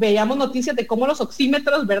 ahora veíamos noticias de cómo los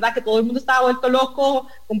oxímetros, ¿verdad? Que todo el mundo estaba vuelto loco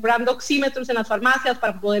comprando oxímetros en las farmacias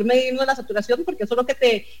para poder medirnos la saturación, porque eso es lo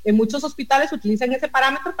que en muchos hospitales utilizan ese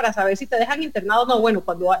parámetro para saber si te dejan internado o no. Bueno,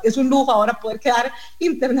 cuando es un lujo ahora poder quedar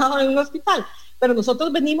internado en un hospital. Pero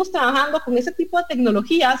nosotros venimos trabajando con ese tipo de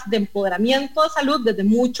tecnologías de empoderamiento de salud desde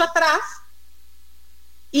mucho atrás,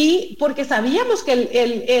 y porque sabíamos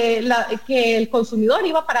que el consumidor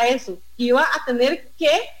iba para eso, iba a tener que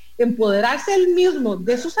empoderarse él mismo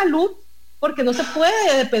de su salud, porque no se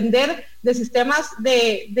puede depender de sistemas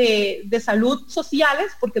de salud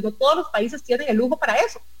sociales, porque no todos los países tienen el lujo para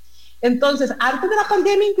eso. Entonces, antes de la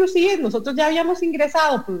pandemia, inclusive, nosotros ya habíamos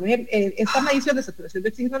ingresado por esta medición de saturación de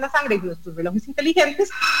oxígeno en la sangre y nuestros relojes inteligentes,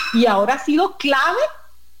 y ahora ha sido clave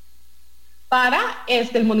para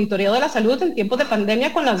el monitoreo de la salud en tiempos de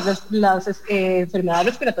pandemia con las enfermedades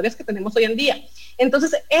respiratorias que tenemos hoy en día.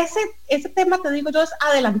 Entonces, ese tema, te digo yo, es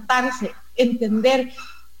adelantarse, entender,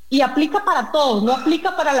 y aplica para todos, no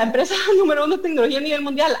aplica para la empresa número 1 de tecnología a nivel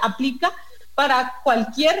mundial, aplica para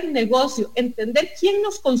cualquier negocio, entender quién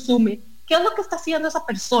nos consume, qué es lo que está haciendo esa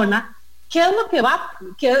persona, qué es lo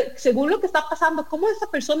que según lo que está pasando, cómo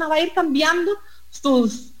esa persona va a ir cambiando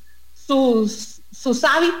sus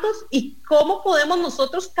hábitos, y cómo podemos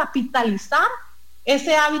nosotros capitalizar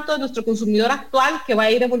ese hábito de nuestro consumidor actual que va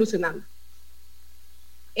a ir evolucionando.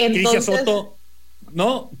 Entonces, Krissya Soto,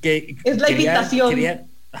 no, que es la invitación.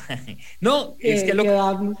 No, es que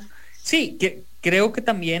sí, que creo que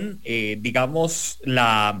también, digamos,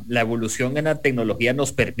 la evolución en la tecnología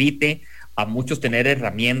nos permite a muchos tener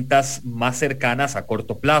herramientas más cercanas a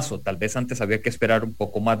corto plazo. Tal vez antes había que esperar un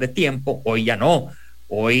poco más de tiempo, hoy ya no.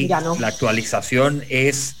 Hoy ya no. La actualización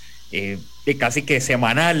es de casi que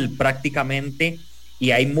semanal prácticamente,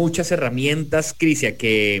 y hay muchas herramientas, Krissya,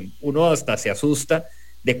 que uno hasta se asusta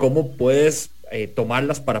de cómo puedes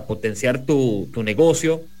tomarlas para potenciar tu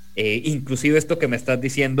negocio. Inclusive esto que me estás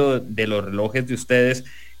diciendo de los relojes de ustedes,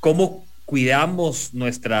 cómo cuidamos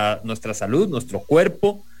nuestra salud, nuestro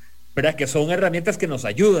cuerpo, ¿verdad? Que son herramientas que nos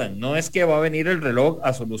ayudan. No es que va a venir el reloj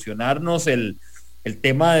a solucionarnos el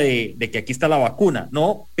tema de que aquí está la vacuna,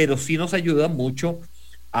 no, pero sí nos ayuda mucho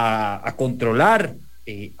a controlar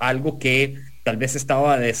algo que tal vez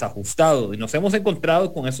estaba desajustado, y nos hemos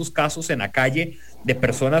encontrado con esos casos en la calle de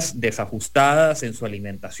personas desajustadas en su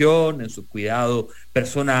alimentación, en su cuidado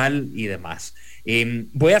personal y demás.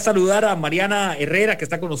 Voy a saludar a Mariana Herrera, que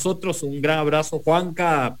está con nosotros, un gran abrazo,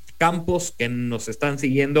 Juanca Campos, que nos están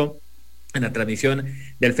siguiendo en la transmisión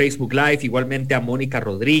del Facebook Live, igualmente a Mónica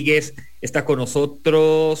Rodríguez, está con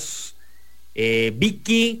nosotros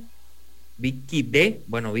Vicky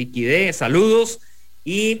D, saludos,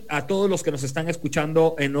 y a todos los que nos están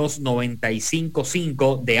escuchando en los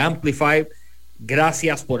 95.5 de Amplify,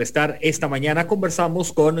 gracias por estar esta mañana.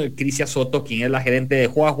 Conversamos con Krissya Soto, quien es la gerente de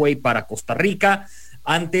Huawei para Costa Rica.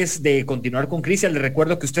 Antes de continuar con Krissya, le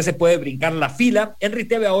recuerdo que usted se puede brincar la fila. En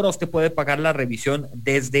RITV ahora usted puede pagar la revisión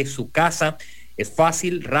desde su casa. Es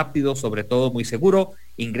fácil, rápido, sobre todo muy seguro.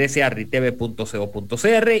 Ingrese a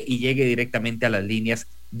ritv.co.cr y llegue directamente a las líneas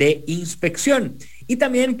de inspección. Y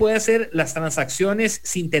también puede hacer las transacciones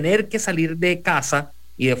sin tener que salir de casa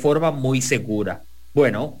y de forma muy segura.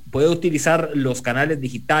 Bueno, puede utilizar los canales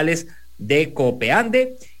digitales de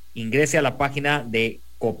Copeande. Ingrese a la página de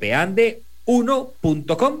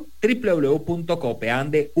copeande1.com,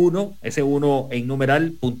 www.copeande1, ese 1 en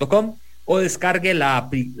numeral.com, o descargue la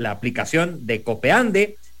aplicación de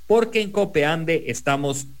Copeande, porque en Copeande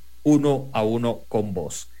estamos uno a uno con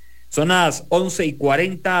vos. Son las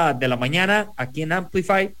 11:40 de la mañana aquí en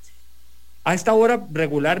Amplify. A esta hora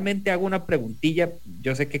regularmente hago una preguntilla.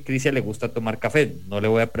 Yo sé que a Krissya le gusta tomar café. No le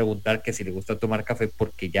voy a preguntar que si le gusta tomar café,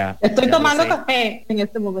 porque ya... Estoy tomando café en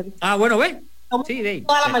este momento. Ah, bueno, ve. Sí, de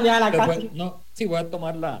toda la mañana casi. Sí, voy a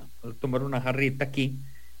tomar una jarrita aquí.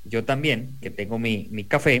 Yo también, que tengo mi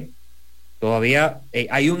café. Todavía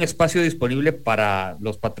hay un espacio disponible para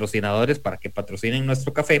los patrocinadores para que patrocinen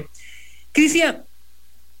nuestro café. Krissya,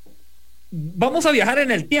 vamos a viajar en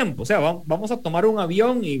el tiempo, o sea, vamos a tomar un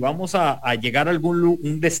avión y vamos a llegar a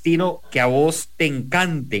un destino que a vos te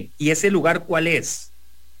encante. ¿Y ese lugar cuál es?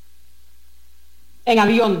 En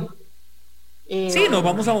avión. Sí, nos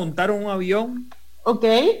vamos a montar un avión. Ok.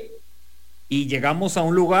 Y llegamos a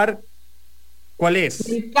un lugar. ¿Cuál es?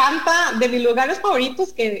 Me encanta, de mis lugares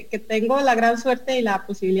favoritos que tengo la gran suerte y la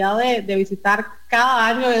posibilidad de visitar cada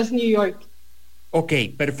año, es New York. Ok,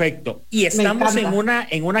 perfecto. Y estamos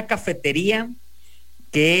en una cafetería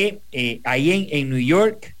que ahí en New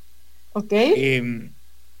York. Ok. En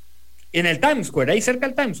el Times Square, ahí cerca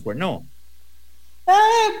del Times Square, ¿no?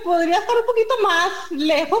 Podría estar un poquito más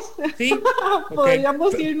lejos. Sí,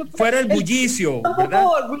 Podríamos irnos. Fuera el bullicio, un ¿verdad?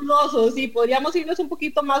 poco orgulloso, sí, podríamos irnos un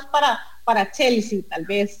poquito más para Chelsea, tal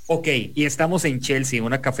vez. Ok, y estamos en Chelsea, en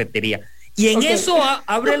una cafetería. Y en eso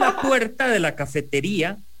abre la puerta de la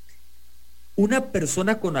cafetería una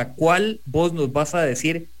persona con la cual vos nos vas a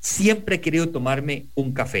decir, siempre he querido tomarme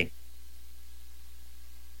un café.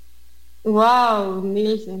 Wow,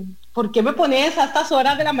 Nielsen, ¿por qué me pones a estas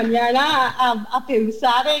horas de la mañana a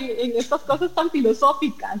pensar en estas cosas tan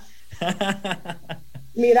filosóficas?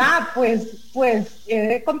 Mira, pues he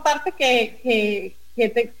de contarte que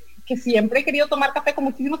siempre he querido tomar café con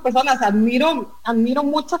muchísimas personas. Admiro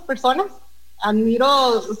muchas personas,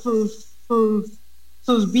 admiro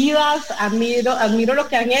sus vidas, admiro lo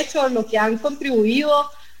que han hecho, lo que han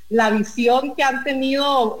contribuido, la visión que han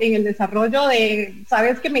tenido en el desarrollo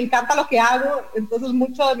sabes que me encanta lo que hago, entonces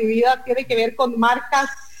mucho de mi vida tiene que ver con marcas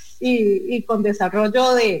y con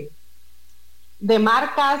desarrollo de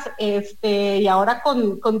marcas, y ahora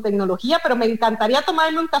con tecnología, pero me encantaría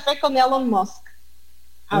tomarme un café con Elon Musk.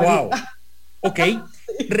 Wow. Ok.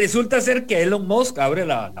 Resulta ser que Elon Musk abre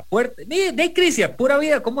la puerta. De Krissya, pura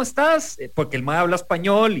vida, ¿cómo estás? Porque el mae habla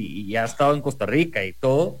español y ha estado en Costa Rica y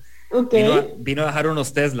todo. Okay. Vino a dejar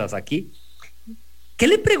unos Teslas aquí. ¿Qué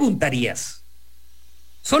le preguntarías?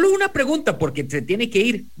 Solo una pregunta, porque se tiene que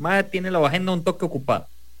ir. Mae tiene la agenda un toque ocupada.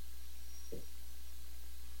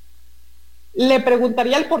 Le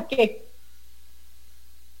preguntaría el por qué.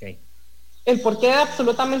 Okay. El por qué de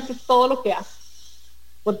absolutamente todo lo que hace.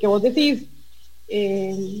 Porque vos decís,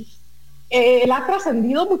 él ha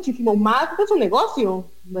trascendido muchísimo más de su negocio,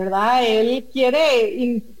 ¿verdad? Él quiere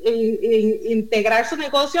integrar su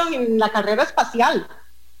negocio en la carrera espacial,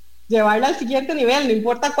 llevarla al siguiente nivel, no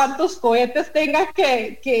importa cuántos cohetes tenga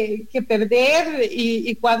que perder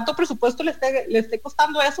y cuánto presupuesto le esté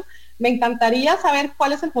costando eso. Me encantaría saber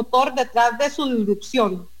cuál es el motor detrás de su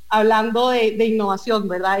disrupción, hablando de innovación,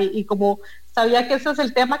 ¿verdad? Y como sabía que ese es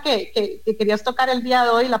el tema que querías tocar el día de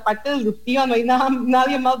hoy, la parte disruptiva, no hay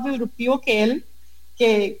nadie más disruptivo que él,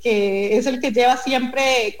 que es el que lleva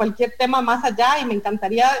siempre cualquier tema más allá, y me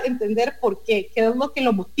encantaría entender por qué es lo que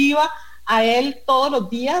lo motiva a él todos los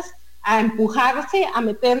días a empujarse, a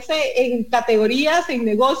meterse en categorías, en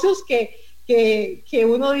negocios que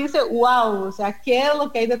uno dice, wow, o sea, ¿qué es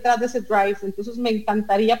lo que hay detrás de ese drive? Entonces me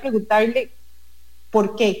encantaría preguntarle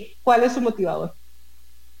por qué, cuál es su motivador.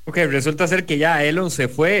 Ok, resulta ser que ya Elon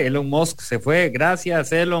Musk se fue,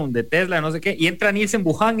 gracias Elon de Tesla, no sé qué, y entra Nielsen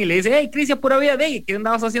Wuhan y le dice, hey, Krissya, pura vida, ¿qué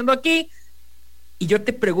andabas haciendo aquí? Y yo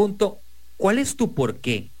te pregunto, ¿cuál es tu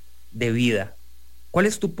porqué de vida? ¿Cuál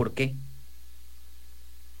es tu porqué?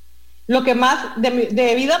 Lo que más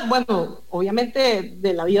de vida, bueno, obviamente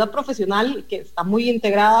de la vida profesional, que está muy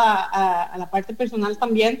integrada a la parte personal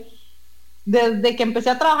también, desde que empecé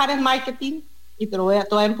a trabajar en marketing, y te voy a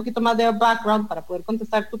dar un poquito más de background para poder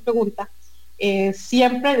contestar tu pregunta,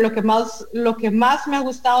 siempre lo que más me ha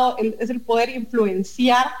gustado es el poder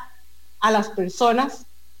influenciar a las personas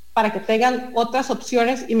para que tengan otras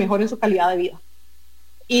opciones y mejoren su calidad de vida.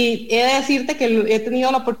 Y he de decirte que he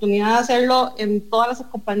tenido la oportunidad de hacerlo en todas las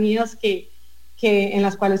compañías en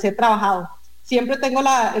las cuales he trabajado. Siempre he tenido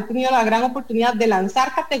la gran oportunidad de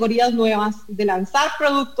lanzar categorías nuevas, de lanzar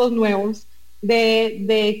productos nuevos,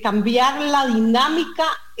 de cambiar la dinámica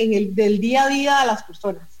del día a día de las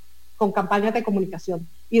personas con campañas de comunicación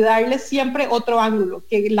y darles siempre otro ángulo,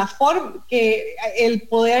 que el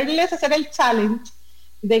poderles hacer el challenge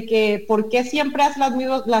de que por qué siempre hacen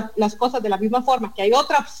las cosas de la misma forma, que hay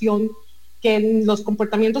otra opción, que los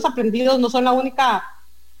comportamientos aprendidos no son la única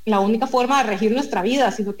forma de regir nuestra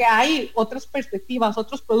vida, sino que hay otras perspectivas,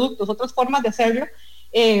 otros productos, otras formas de hacerlo.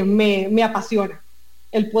 Me apasiona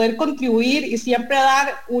el poder contribuir y siempre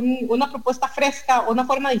dar una propuesta fresca, una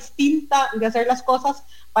forma distinta de hacer las cosas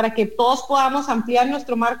para que todos podamos ampliar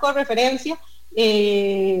nuestro marco de referencia.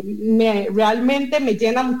 Realmente me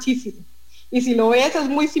llena muchísimo. Y si lo ves, es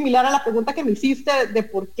muy similar a la pregunta que me hiciste de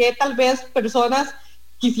por qué tal vez personas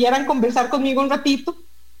quisieran conversar conmigo un ratito.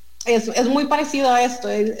 Es muy parecido a esto,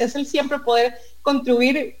 es el siempre poder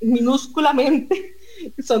contribuir minúsculamente,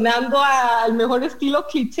 sonando al mejor estilo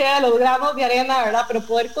cliché de los granos de arena, ¿verdad? Pero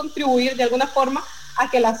poder contribuir de alguna forma a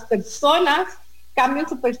que las personas cambien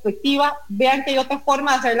su perspectiva, vean que hay otra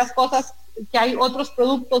forma de hacer las cosas, que hay otros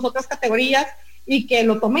productos, otras categorías, y que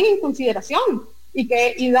lo tomen en consideración,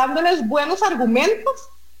 y dándoles buenos argumentos,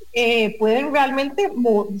 se pueden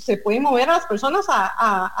mover a las personas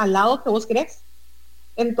al lado que vos querés.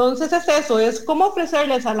 Entonces es eso, es cómo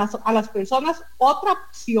ofrecerles a las personas otra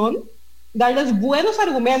opción, darles buenos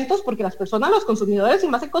argumentos, porque las personas, los consumidores, y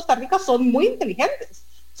más en Costa Rica, son muy inteligentes,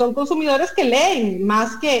 son consumidores que leen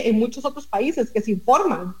más que en muchos otros países, que se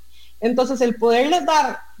informan. Entonces, el poderles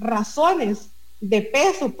dar razones de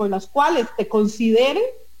peso por las cuales te consideren,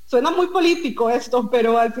 suena muy político esto,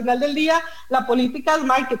 pero al final del día la política es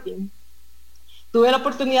marketing. Tuve la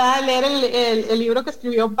oportunidad de leer el libro que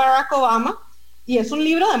escribió Barack Obama y es un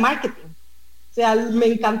libro de marketing. O sea, me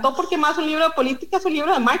encantó porque más un libro de política es un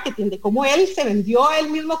libro de marketing, de cómo él se vendió a él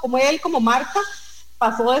mismo, cómo él como marca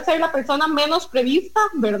pasó de ser la persona menos prevista,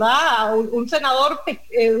 ¿verdad? A un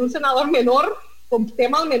senador menor, con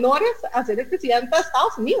temas menores, a ser el presidente de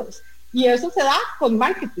Estados Unidos. Y eso se da con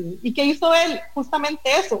marketing. ¿Y qué hizo él? Justamente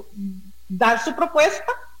eso, dar su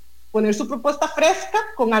propuesta, poner su propuesta fresca,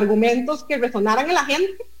 con argumentos que resonaran en la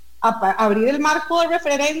gente, abrir el marco de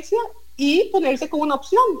referencia y ponerse con una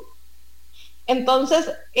opción. Entonces,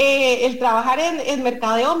 el trabajar en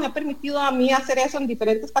mercadeo me ha permitido a mí hacer eso en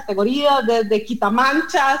diferentes categorías, desde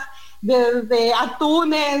quitamanchas, desde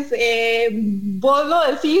atunes, vos lo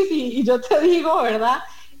decís y yo te digo, ¿verdad?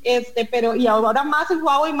 Pero y ahora más en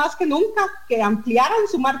Huawei más que nunca, que ampliaran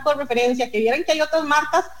su marco de referencia, que vieran que hay otras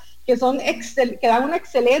marcas que dan una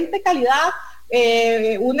excelente calidad,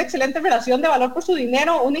 una excelente relación de valor por su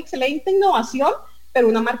dinero, una excelente innovación, pero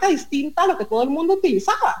una marca distinta a lo que todo el mundo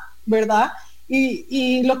utilizaba, ¿verdad?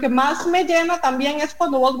 Y lo que más me llena también es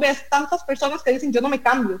cuando vos ves tantas personas que dicen yo no me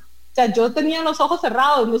cambio. O sea, yo tenía los ojos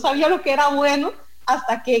cerrados, no sabía lo que era bueno,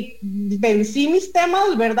 hasta que vencí mis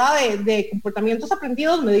temas, ¿verdad? De comportamientos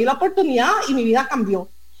aprendidos, me di la oportunidad y mi vida cambió.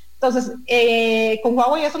 Entonces, con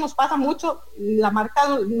Huawei eso nos pasa mucho. La marca,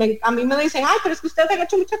 a mí me dicen, ay, pero es que ustedes han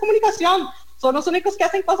hecho mucha comunicación, son los únicos que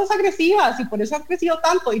hacen cosas agresivas y por eso han crecido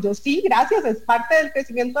tanto. Y yo, sí, gracias, es parte del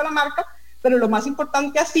crecimiento de la marca, pero lo más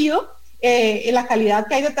importante ha sido la calidad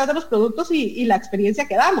que hay detrás de los productos y la experiencia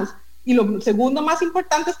que damos. Y lo segundo más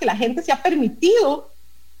importante es que la gente se ha permitido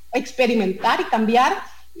experimentar y cambiar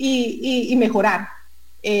y mejorar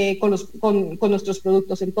con nuestros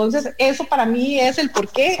productos. Entonces, eso para mí es el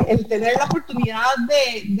porqué, el tener la oportunidad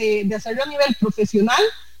de hacerlo a nivel profesional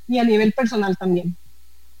y a nivel personal también.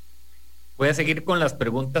 Voy a seguir con las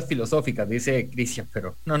preguntas filosóficas, dice Krissya,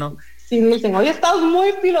 pero no. Sí, dicen, hoy estás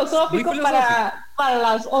muy filosófico, para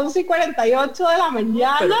las 11:48 de la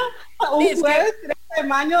mañana, un jueves 13 de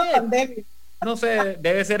mayo de pandemia. No sé,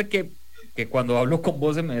 debe ser que cuando hablo con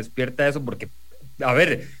vos se me despierta eso, porque, a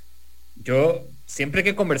ver, yo siempre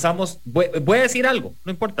que conversamos, voy a decir algo,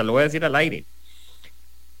 no importa, lo voy a decir al aire.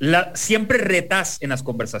 Siempre retás en las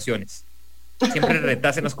conversaciones. Siempre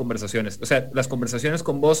retás en las conversaciones. O sea, las conversaciones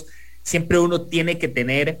con vos, siempre uno tiene que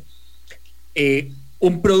tener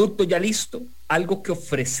un producto ya listo, algo que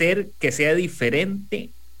ofrecer que sea diferente,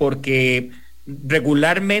 porque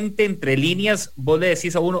regularmente entre líneas vos le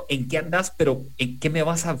decís a uno en qué andas, pero en qué me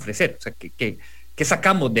vas a ofrecer. O sea, ¿qué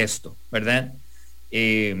sacamos de esto? ¿Verdad?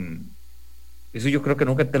 Eso yo creo que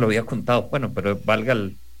nunca te lo había contado. Bueno, pero valga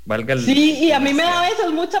el... Sí, y a mí me da a veces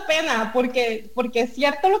mucha pena, porque es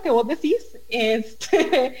cierto lo que vos decís,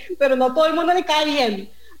 pero no todo el mundo le cae bien,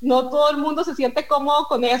 no todo el mundo se siente cómodo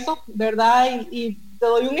con eso, ¿verdad? Y te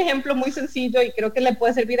doy un ejemplo muy sencillo y creo que le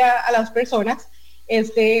puede servir a las personas.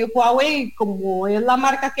 Huawei, como es la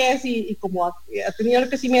marca que es y como ha tenido el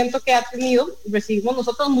crecimiento que ha tenido, recibimos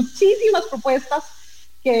nosotros muchísimas propuestas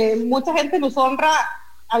que mucha gente nos honra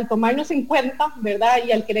al tomarnos en cuenta, ¿verdad?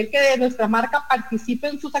 Y al querer que nuestra marca participe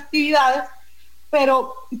en sus actividades,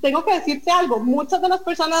 pero tengo que decirte algo, muchas de las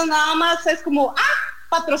personas nada más es como,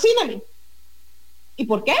 patrocíname. ¿Y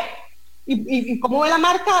por qué? ¿Y cómo ve la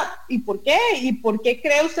marca? ¿Y por qué? ¿Y por qué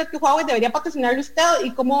cree usted que Huawei debería patrocinarle a usted?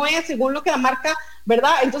 ¿Y cómo ve según lo que la marca,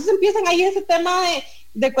 verdad? Entonces empiezan ahí ese tema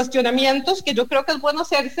de cuestionamientos que yo creo que es bueno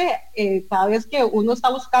hacerse cada vez que uno está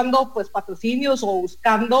buscando pues patrocinios o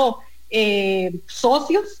buscando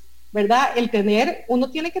socios, ¿verdad?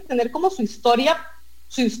 Uno tiene que tener como su historia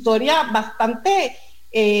bastante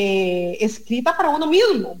escrita para uno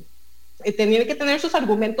mismo. Tiene que tener sus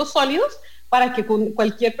argumentos sólidos para que con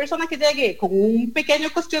cualquier persona que llegue con un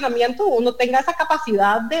pequeño cuestionamiento uno tenga esa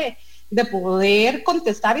capacidad de poder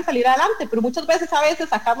contestar y salir adelante. Pero muchas veces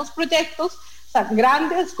sacamos proyectos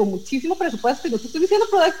grandes con muchísimo presupuesto, y no te estoy diciendo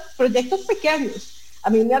proyectos pequeños. A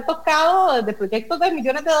mí me ha tocado desde proyectos de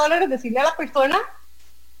millones de dólares decirle a la persona,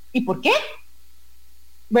 ¿y por qué?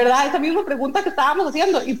 ¿Verdad? Esa misma pregunta que estábamos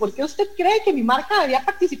haciendo, ¿y por qué usted cree que mi marca debería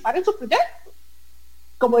participar en su proyecto?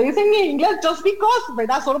 Como dicen en inglés, just because,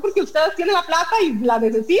 ¿verdad? Solo porque ustedes tienen la plata y la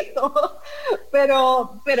necesito.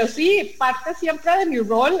 Pero sí, parte siempre de mi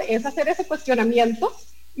rol es hacer ese cuestionamiento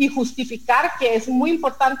y justificar que es muy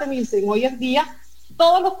importante, Nielsen, hoy en día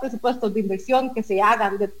todos los presupuestos de inversión que se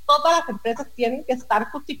hagan de todas las empresas tienen que estar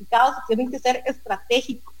justificados y tienen que ser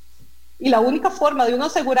estratégicos. Y la única forma de uno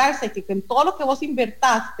asegurarse que en todo lo que vos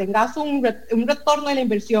invertás tengas un retorno de la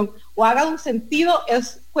inversión o haga un sentido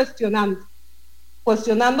es cuestionando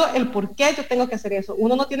el por qué yo tengo que hacer eso.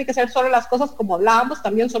 Uno no tiene que hacer solo las cosas como hablábamos,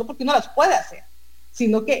 también solo porque uno las puede hacer,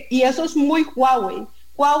 sino que, y eso es muy Huawei.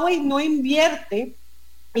 Huawei no invierte,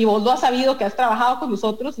 y vos lo has sabido que has trabajado con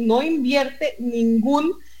nosotros, no invierte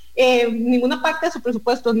ninguna parte de su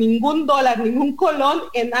presupuesto, ningún dólar, ningún colón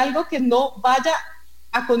en algo que no vaya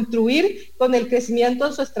a contribuir con el crecimiento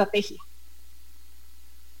de su estrategia.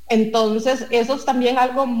 Entonces, eso es también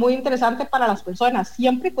algo muy interesante para las personas.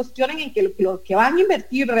 Siempre cuestionen en que lo que van a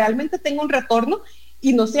invertir realmente tenga un retorno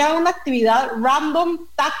y no sea una actividad random,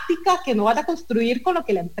 táctica, que no vaya a construir con lo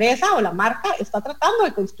que la empresa o la marca está tratando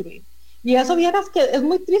de construir. Y eso vieras que es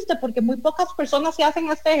muy triste porque muy pocas personas se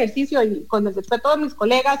hacen este ejercicio, y con el respeto de mis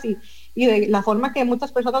colegas y de la forma que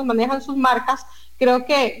muchas personas manejan sus marcas, creo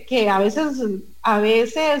que a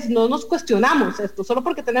veces no nos cuestionamos esto. Solo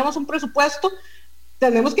porque tenemos un presupuesto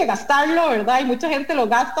tenemos que gastarlo, ¿verdad? Y mucha gente lo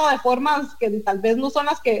gasta de formas que tal vez no son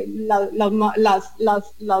las que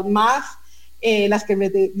las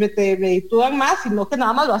que reditúan más, sino que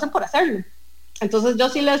nada más lo hacen por hacerlo. Entonces yo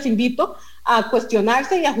sí les invito a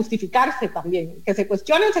cuestionarse y a justificarse también, que se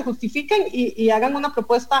cuestionen, se justifiquen y hagan una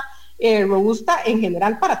propuesta robusta en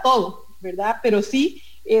general para todo, ¿verdad? Pero sí,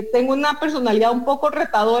 tengo una personalidad un poco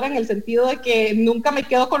retadora en el sentido de que nunca me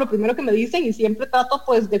quedo con lo primero que me dicen y siempre trato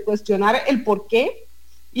pues de cuestionar el por qué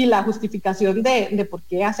y la justificación de por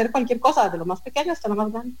qué hacer cualquier cosa, de lo más pequeño hasta lo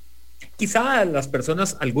más grande. Quizá a las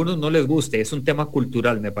personas, a algunos no les guste, es un tema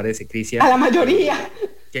cultural, me parece, Krissya. A la mayoría.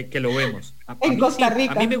 Que lo vemos. En Costa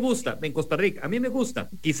Rica. A mí me gusta, en Costa Rica, a mí me gusta.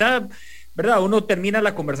 Quizá, ¿verdad? Uno termina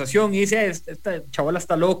la conversación y dice, esta chavala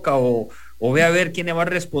está loca, o ve a ver quién le va a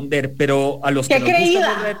responder, pero a los que nos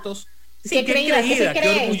gustan los retos... Sí, qué creída,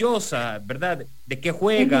 qué orgullosa, ¿verdad? De qué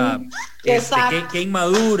juega, qué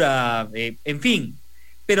inmadura, en fin.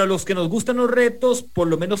 Pero a los que nos gustan los retos, por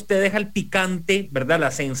lo menos te deja el picante, ¿verdad?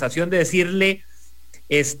 La sensación de decirle,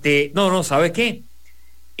 no, ¿sabe qué?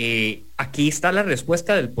 Aquí está la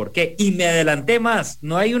respuesta del por qué. Y me adelanté más,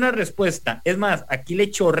 no hay una respuesta. Es más, aquí le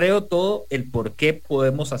chorreo todo el por qué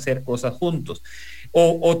podemos hacer cosas juntos.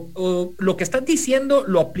 O lo que estás diciendo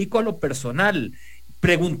lo aplico a lo personal.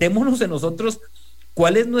 Preguntémonos de nosotros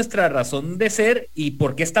cuál es nuestra razón de ser y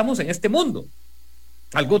por qué estamos en este mundo.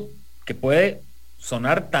 Algo que puede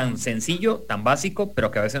sonar tan sencillo, tan básico,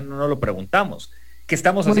 pero que a veces no nos lo preguntamos. ¿Qué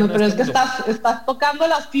estamos haciendo? Pero es que estás tocando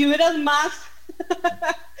las fibras más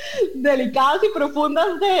delicadas y profundas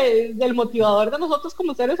del motivador de nosotros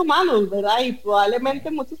como seres humanos, ¿verdad? Y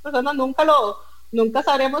probablemente muchas personas nunca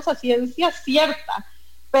sabremos a ciencia cierta,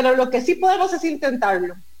 pero lo que sí podemos es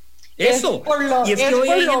intentarlo. Eso, y es que hoy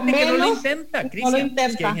hay gente que no lo intenta, Krissya.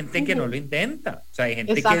 Es que hay gente que no lo intenta. O sea, hay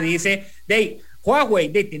gente que dice, Huawei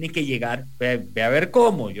tiene que llegar, ve a ver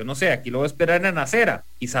cómo, yo no sé, aquí lo voy a esperar en la acera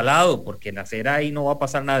y salado, porque en la acera ahí no va a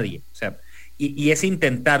pasar nadie. O sea, y es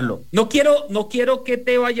intentarlo. No quiero que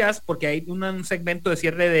te vayas, porque hay un segmento de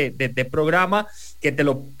cierre de programa que te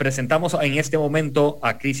lo presentamos en este momento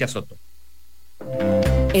a Krissya Soto.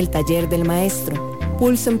 El taller del maestro,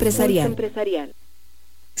 Pulso Empresarial.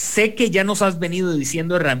 Sé que ya nos has venido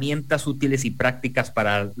diciendo herramientas útiles y prácticas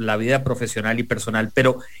para la vida profesional y personal,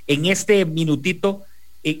 pero en este minutito,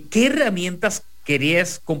 ¿qué herramientas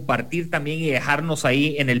querías compartir también y dejarnos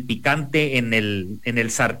ahí en el picante, en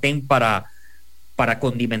el sartén para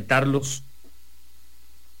condimentarlos?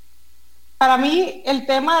 Para mí, el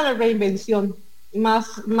tema de la reinvención, más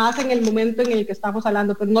en el momento en el que estamos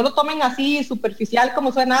hablando, pero no lo tomen así superficial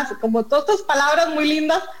como suena, como todas estas palabras muy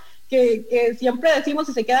lindas que siempre decimos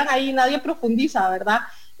y se quedan ahí, nadie profundiza, ¿verdad?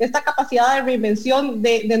 Esta capacidad de reinvención,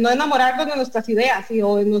 de no enamorarnos de nuestras ideas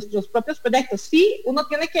o de nuestros propios proyectos. Sí, uno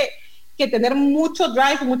tiene que tener mucho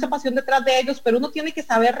drive, mucha pasión detrás de ellos, pero uno tiene que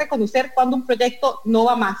saber reconocer cuando un proyecto no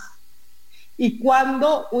va más y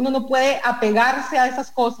cuando uno no puede apegarse a esas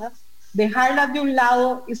cosas, dejarlas de un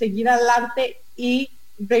lado y seguir adelante y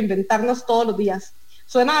reinventarnos todos los días.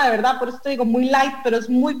 Suena de verdad, por eso te digo, muy light, pero es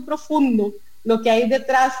muy profundo lo que hay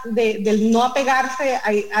detrás del no apegarse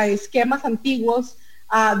a esquemas antiguos,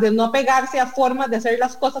 de no apegarse a formas de hacer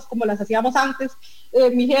las cosas como las hacíamos antes.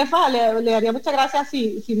 Mi jefa le daría mucha gracia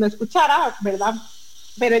si me escuchara, ¿verdad?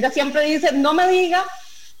 Pero ella siempre dice, no me diga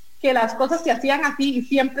que las cosas se hacían así y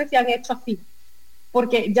siempre se han hecho así,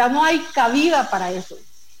 porque ya no hay cabida para eso.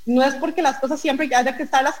 No es porque las cosas siempre haya que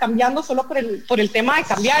estarlas cambiando solo por el tema de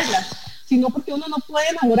cambiarlas, sino porque uno no puede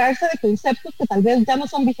enamorarse de conceptos que tal vez ya no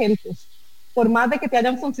son vigentes, por más de que te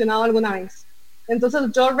hayan funcionado alguna vez. Entonces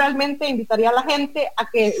yo realmente invitaría a la gente a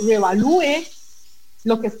que reevalúe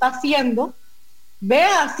lo que está haciendo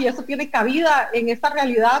vea si eso tiene cabida en esta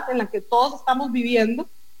realidad en la que todos estamos viviendo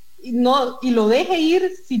y lo deje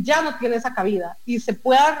ir si ya no tiene esa cabida y se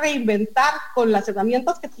pueda reinventar con las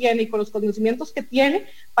herramientas que tiene y con los conocimientos que tiene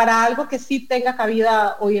para algo que sí tenga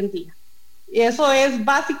cabida hoy en día. Y eso es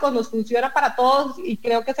básico, nos funciona para todos y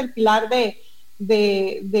creo que es el pilar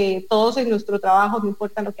de todos en nuestro trabajo, no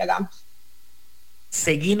importa lo que hagamos.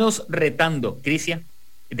 Seguinos retando, Krissya.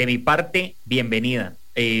 De mi parte, bienvenida.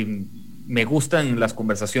 Me gustan las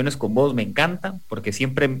conversaciones con vos, me encantan, porque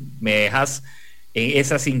siempre me dejas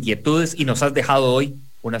esas inquietudes y nos has dejado hoy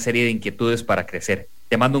una serie de inquietudes para crecer.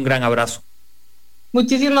 Te mando un gran abrazo.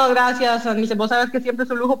 Muchísimas gracias, Anice. Vos sabes que siempre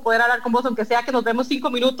es un lujo poder hablar con vos, aunque sea que nos vemos 5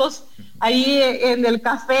 minutos ahí en el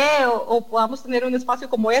café o podamos tener un espacio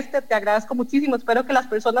como este. Te agradezco muchísimo. Espero que las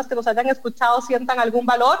personas que nos hayan escuchado sientan algún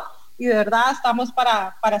valor y de verdad estamos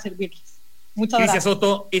para servirles. Muchas gracias. Krissya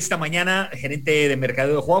Soto, esta mañana, gerente de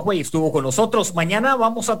mercadeo de Huawei, estuvo con nosotros. Mañana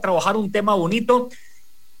vamos a trabajar un tema bonito.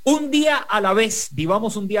 Un día a la vez,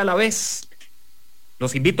 vivamos un día a la vez.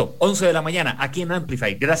 Los invito, 11 de la mañana, aquí en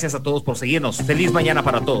Amplify. Gracias a todos por seguirnos. Feliz mañana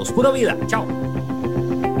para todos. Pura vida. Chao.